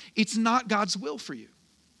gospel, it's not God's will for you.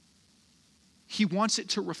 He wants it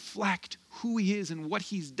to reflect who he is and what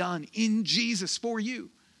he's done in Jesus for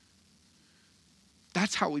you.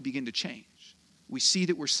 That's how we begin to change. We see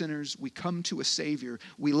that we're sinners. We come to a Savior.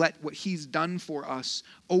 We let what he's done for us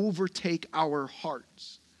overtake our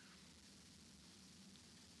hearts.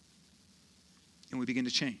 And we begin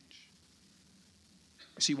to change.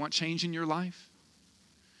 So you want change in your life?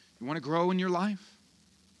 You want to grow in your life?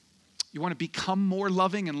 You want to become more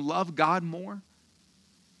loving and love God more?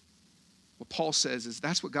 What Paul says is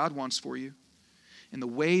that's what God wants for you. And the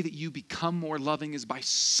way that you become more loving is by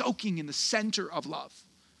soaking in the center of love,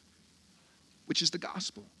 which is the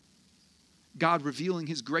gospel. God revealing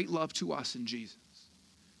his great love to us in Jesus.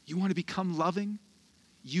 You want to become loving?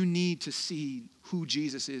 You need to see who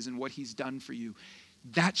Jesus is and what he's done for you.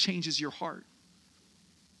 That changes your heart.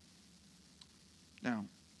 Now,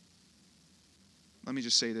 let me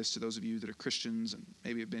just say this to those of you that are Christians and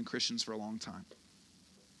maybe have been Christians for a long time.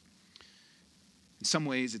 In some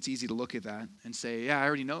ways, it's easy to look at that and say, yeah, I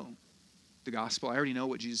already know the gospel. I already know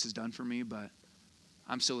what Jesus has done for me, but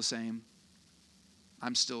I'm still the same.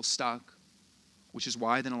 I'm still stuck, which is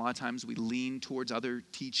why then a lot of times we lean towards other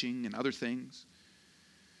teaching and other things.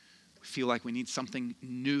 We feel like we need something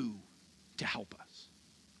new to help us.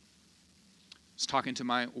 I was talking to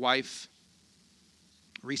my wife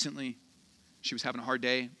recently. She was having a hard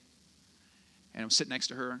day, and I was sitting next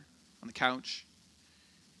to her on the couch,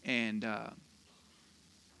 and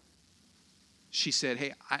she said,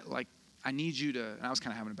 hey, I need you to, and I was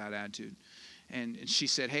kind of having a bad attitude, and she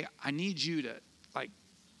said, hey, I need you to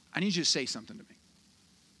say something to me.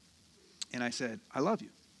 And I said, I love you.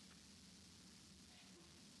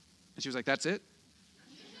 And she was like, that's it?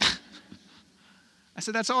 I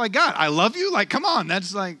said, that's all I got. I love you? Like, come on.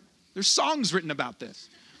 That's like, there's songs written about this.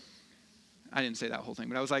 I didn't say that whole thing,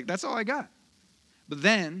 but I was like, that's all I got. But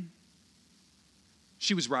then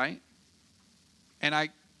she was right. And I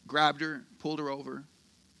grabbed her, pulled her over,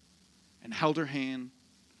 and held her hand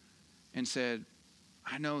and said,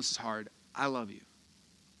 I know this is hard. I love you.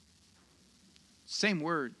 Same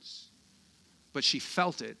words, but she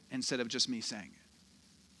felt it instead of just me saying it.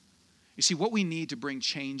 You see, what we need to bring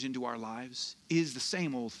change into our lives is the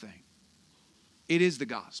same old thing. It is the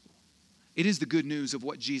gospel. It is the good news of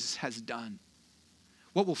what Jesus has done.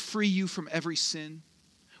 What will free you from every sin,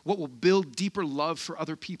 what will build deeper love for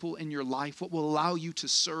other people in your life, what will allow you to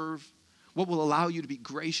serve, what will allow you to be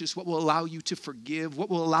gracious, what will allow you to forgive, what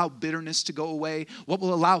will allow bitterness to go away, what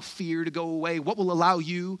will allow fear to go away, what will allow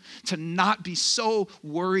you to not be so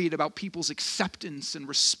worried about people's acceptance and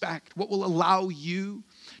respect, what will allow you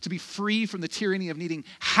to be free from the tyranny of needing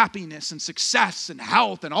happiness and success and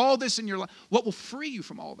health and all this in your life. What will free you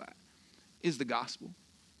from all that is the gospel,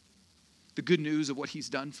 the good news of what he's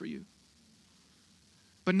done for you.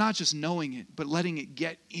 But not just knowing it, but letting it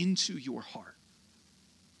get into your heart.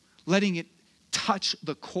 Letting it touch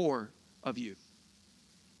the core of you.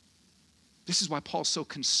 This is why Paul's so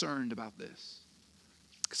concerned about this.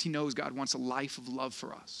 Because he knows God wants a life of love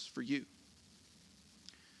for us, for you.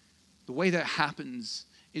 The way that happens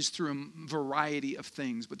is through a variety of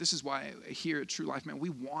things. But this is why here at True Life, man,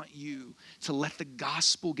 we want you to let the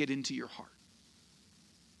gospel get into your heart.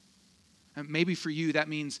 And maybe for you, that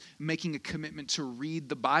means making a commitment to read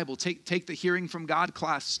the Bible. Take the Hearing from God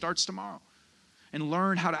class, starts tomorrow. And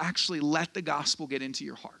learn how to actually let the gospel get into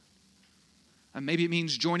your heart. And maybe it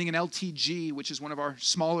means joining an LTG, which is one of our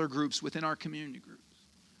smaller groups within our community groups.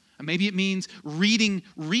 And maybe it means reading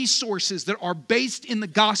resources that are based in the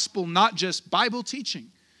gospel, not just Bible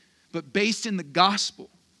teaching, but based in the gospel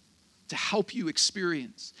to help you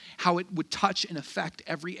experience how it would touch and affect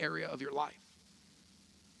every area of your life.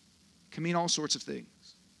 It can mean all sorts of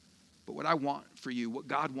things. But what I want for you, what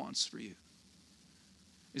God wants for you,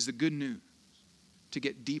 is the good news to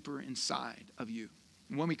get deeper inside of you.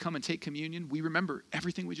 And when we come and take communion, we remember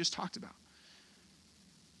everything we just talked about.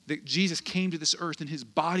 That Jesus came to this earth and his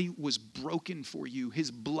body was broken for you. His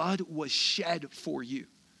blood was shed for you.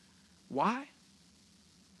 Why?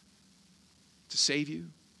 To save you,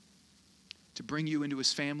 to bring you into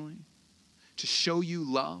his family, to show you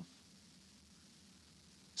love,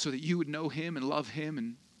 so that you would know him and love him,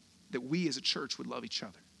 and that we as a church would love each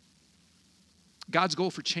other. God's goal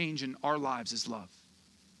for change in our lives is love.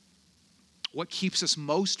 What keeps us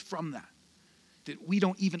most from that we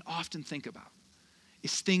don't even often think about,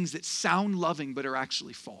 is things that sound loving but are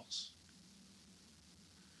actually false.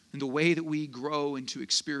 And the way that we grow and to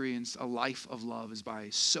experience a life of love is by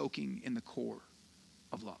soaking in the core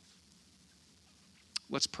of love.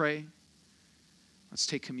 Let's pray. Let's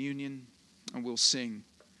take communion, and we'll sing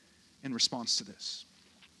in response to this.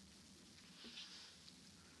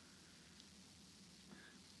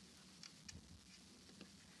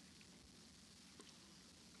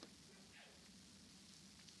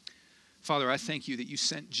 Father, I thank you that you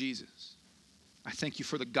sent Jesus. I thank you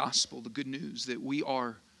for the gospel, the good news that we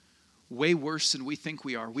are way worse than we think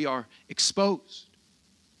we are. We are exposed.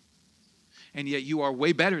 And yet you are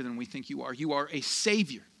way better than we think you are. You are a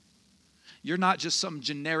savior. You're not just some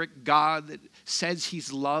generic God that says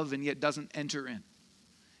he's love and yet doesn't enter in.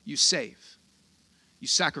 You save. You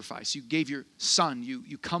sacrifice. You gave your son.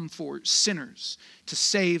 You come for sinners to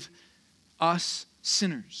save us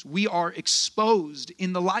sinners. We are exposed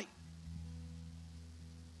in the light.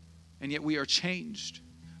 And yet we are changed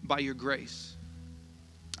by your grace.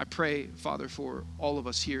 I pray, Father, for all of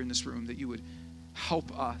us here in this room that you would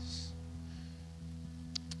help us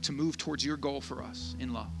to move towards your goal for us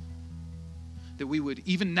in love. That we would,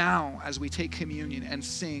 even now as we take communion and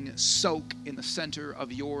sing, soak in the center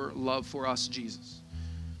of your love for us, Jesus.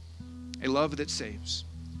 A love that saves.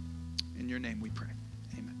 In your name we pray.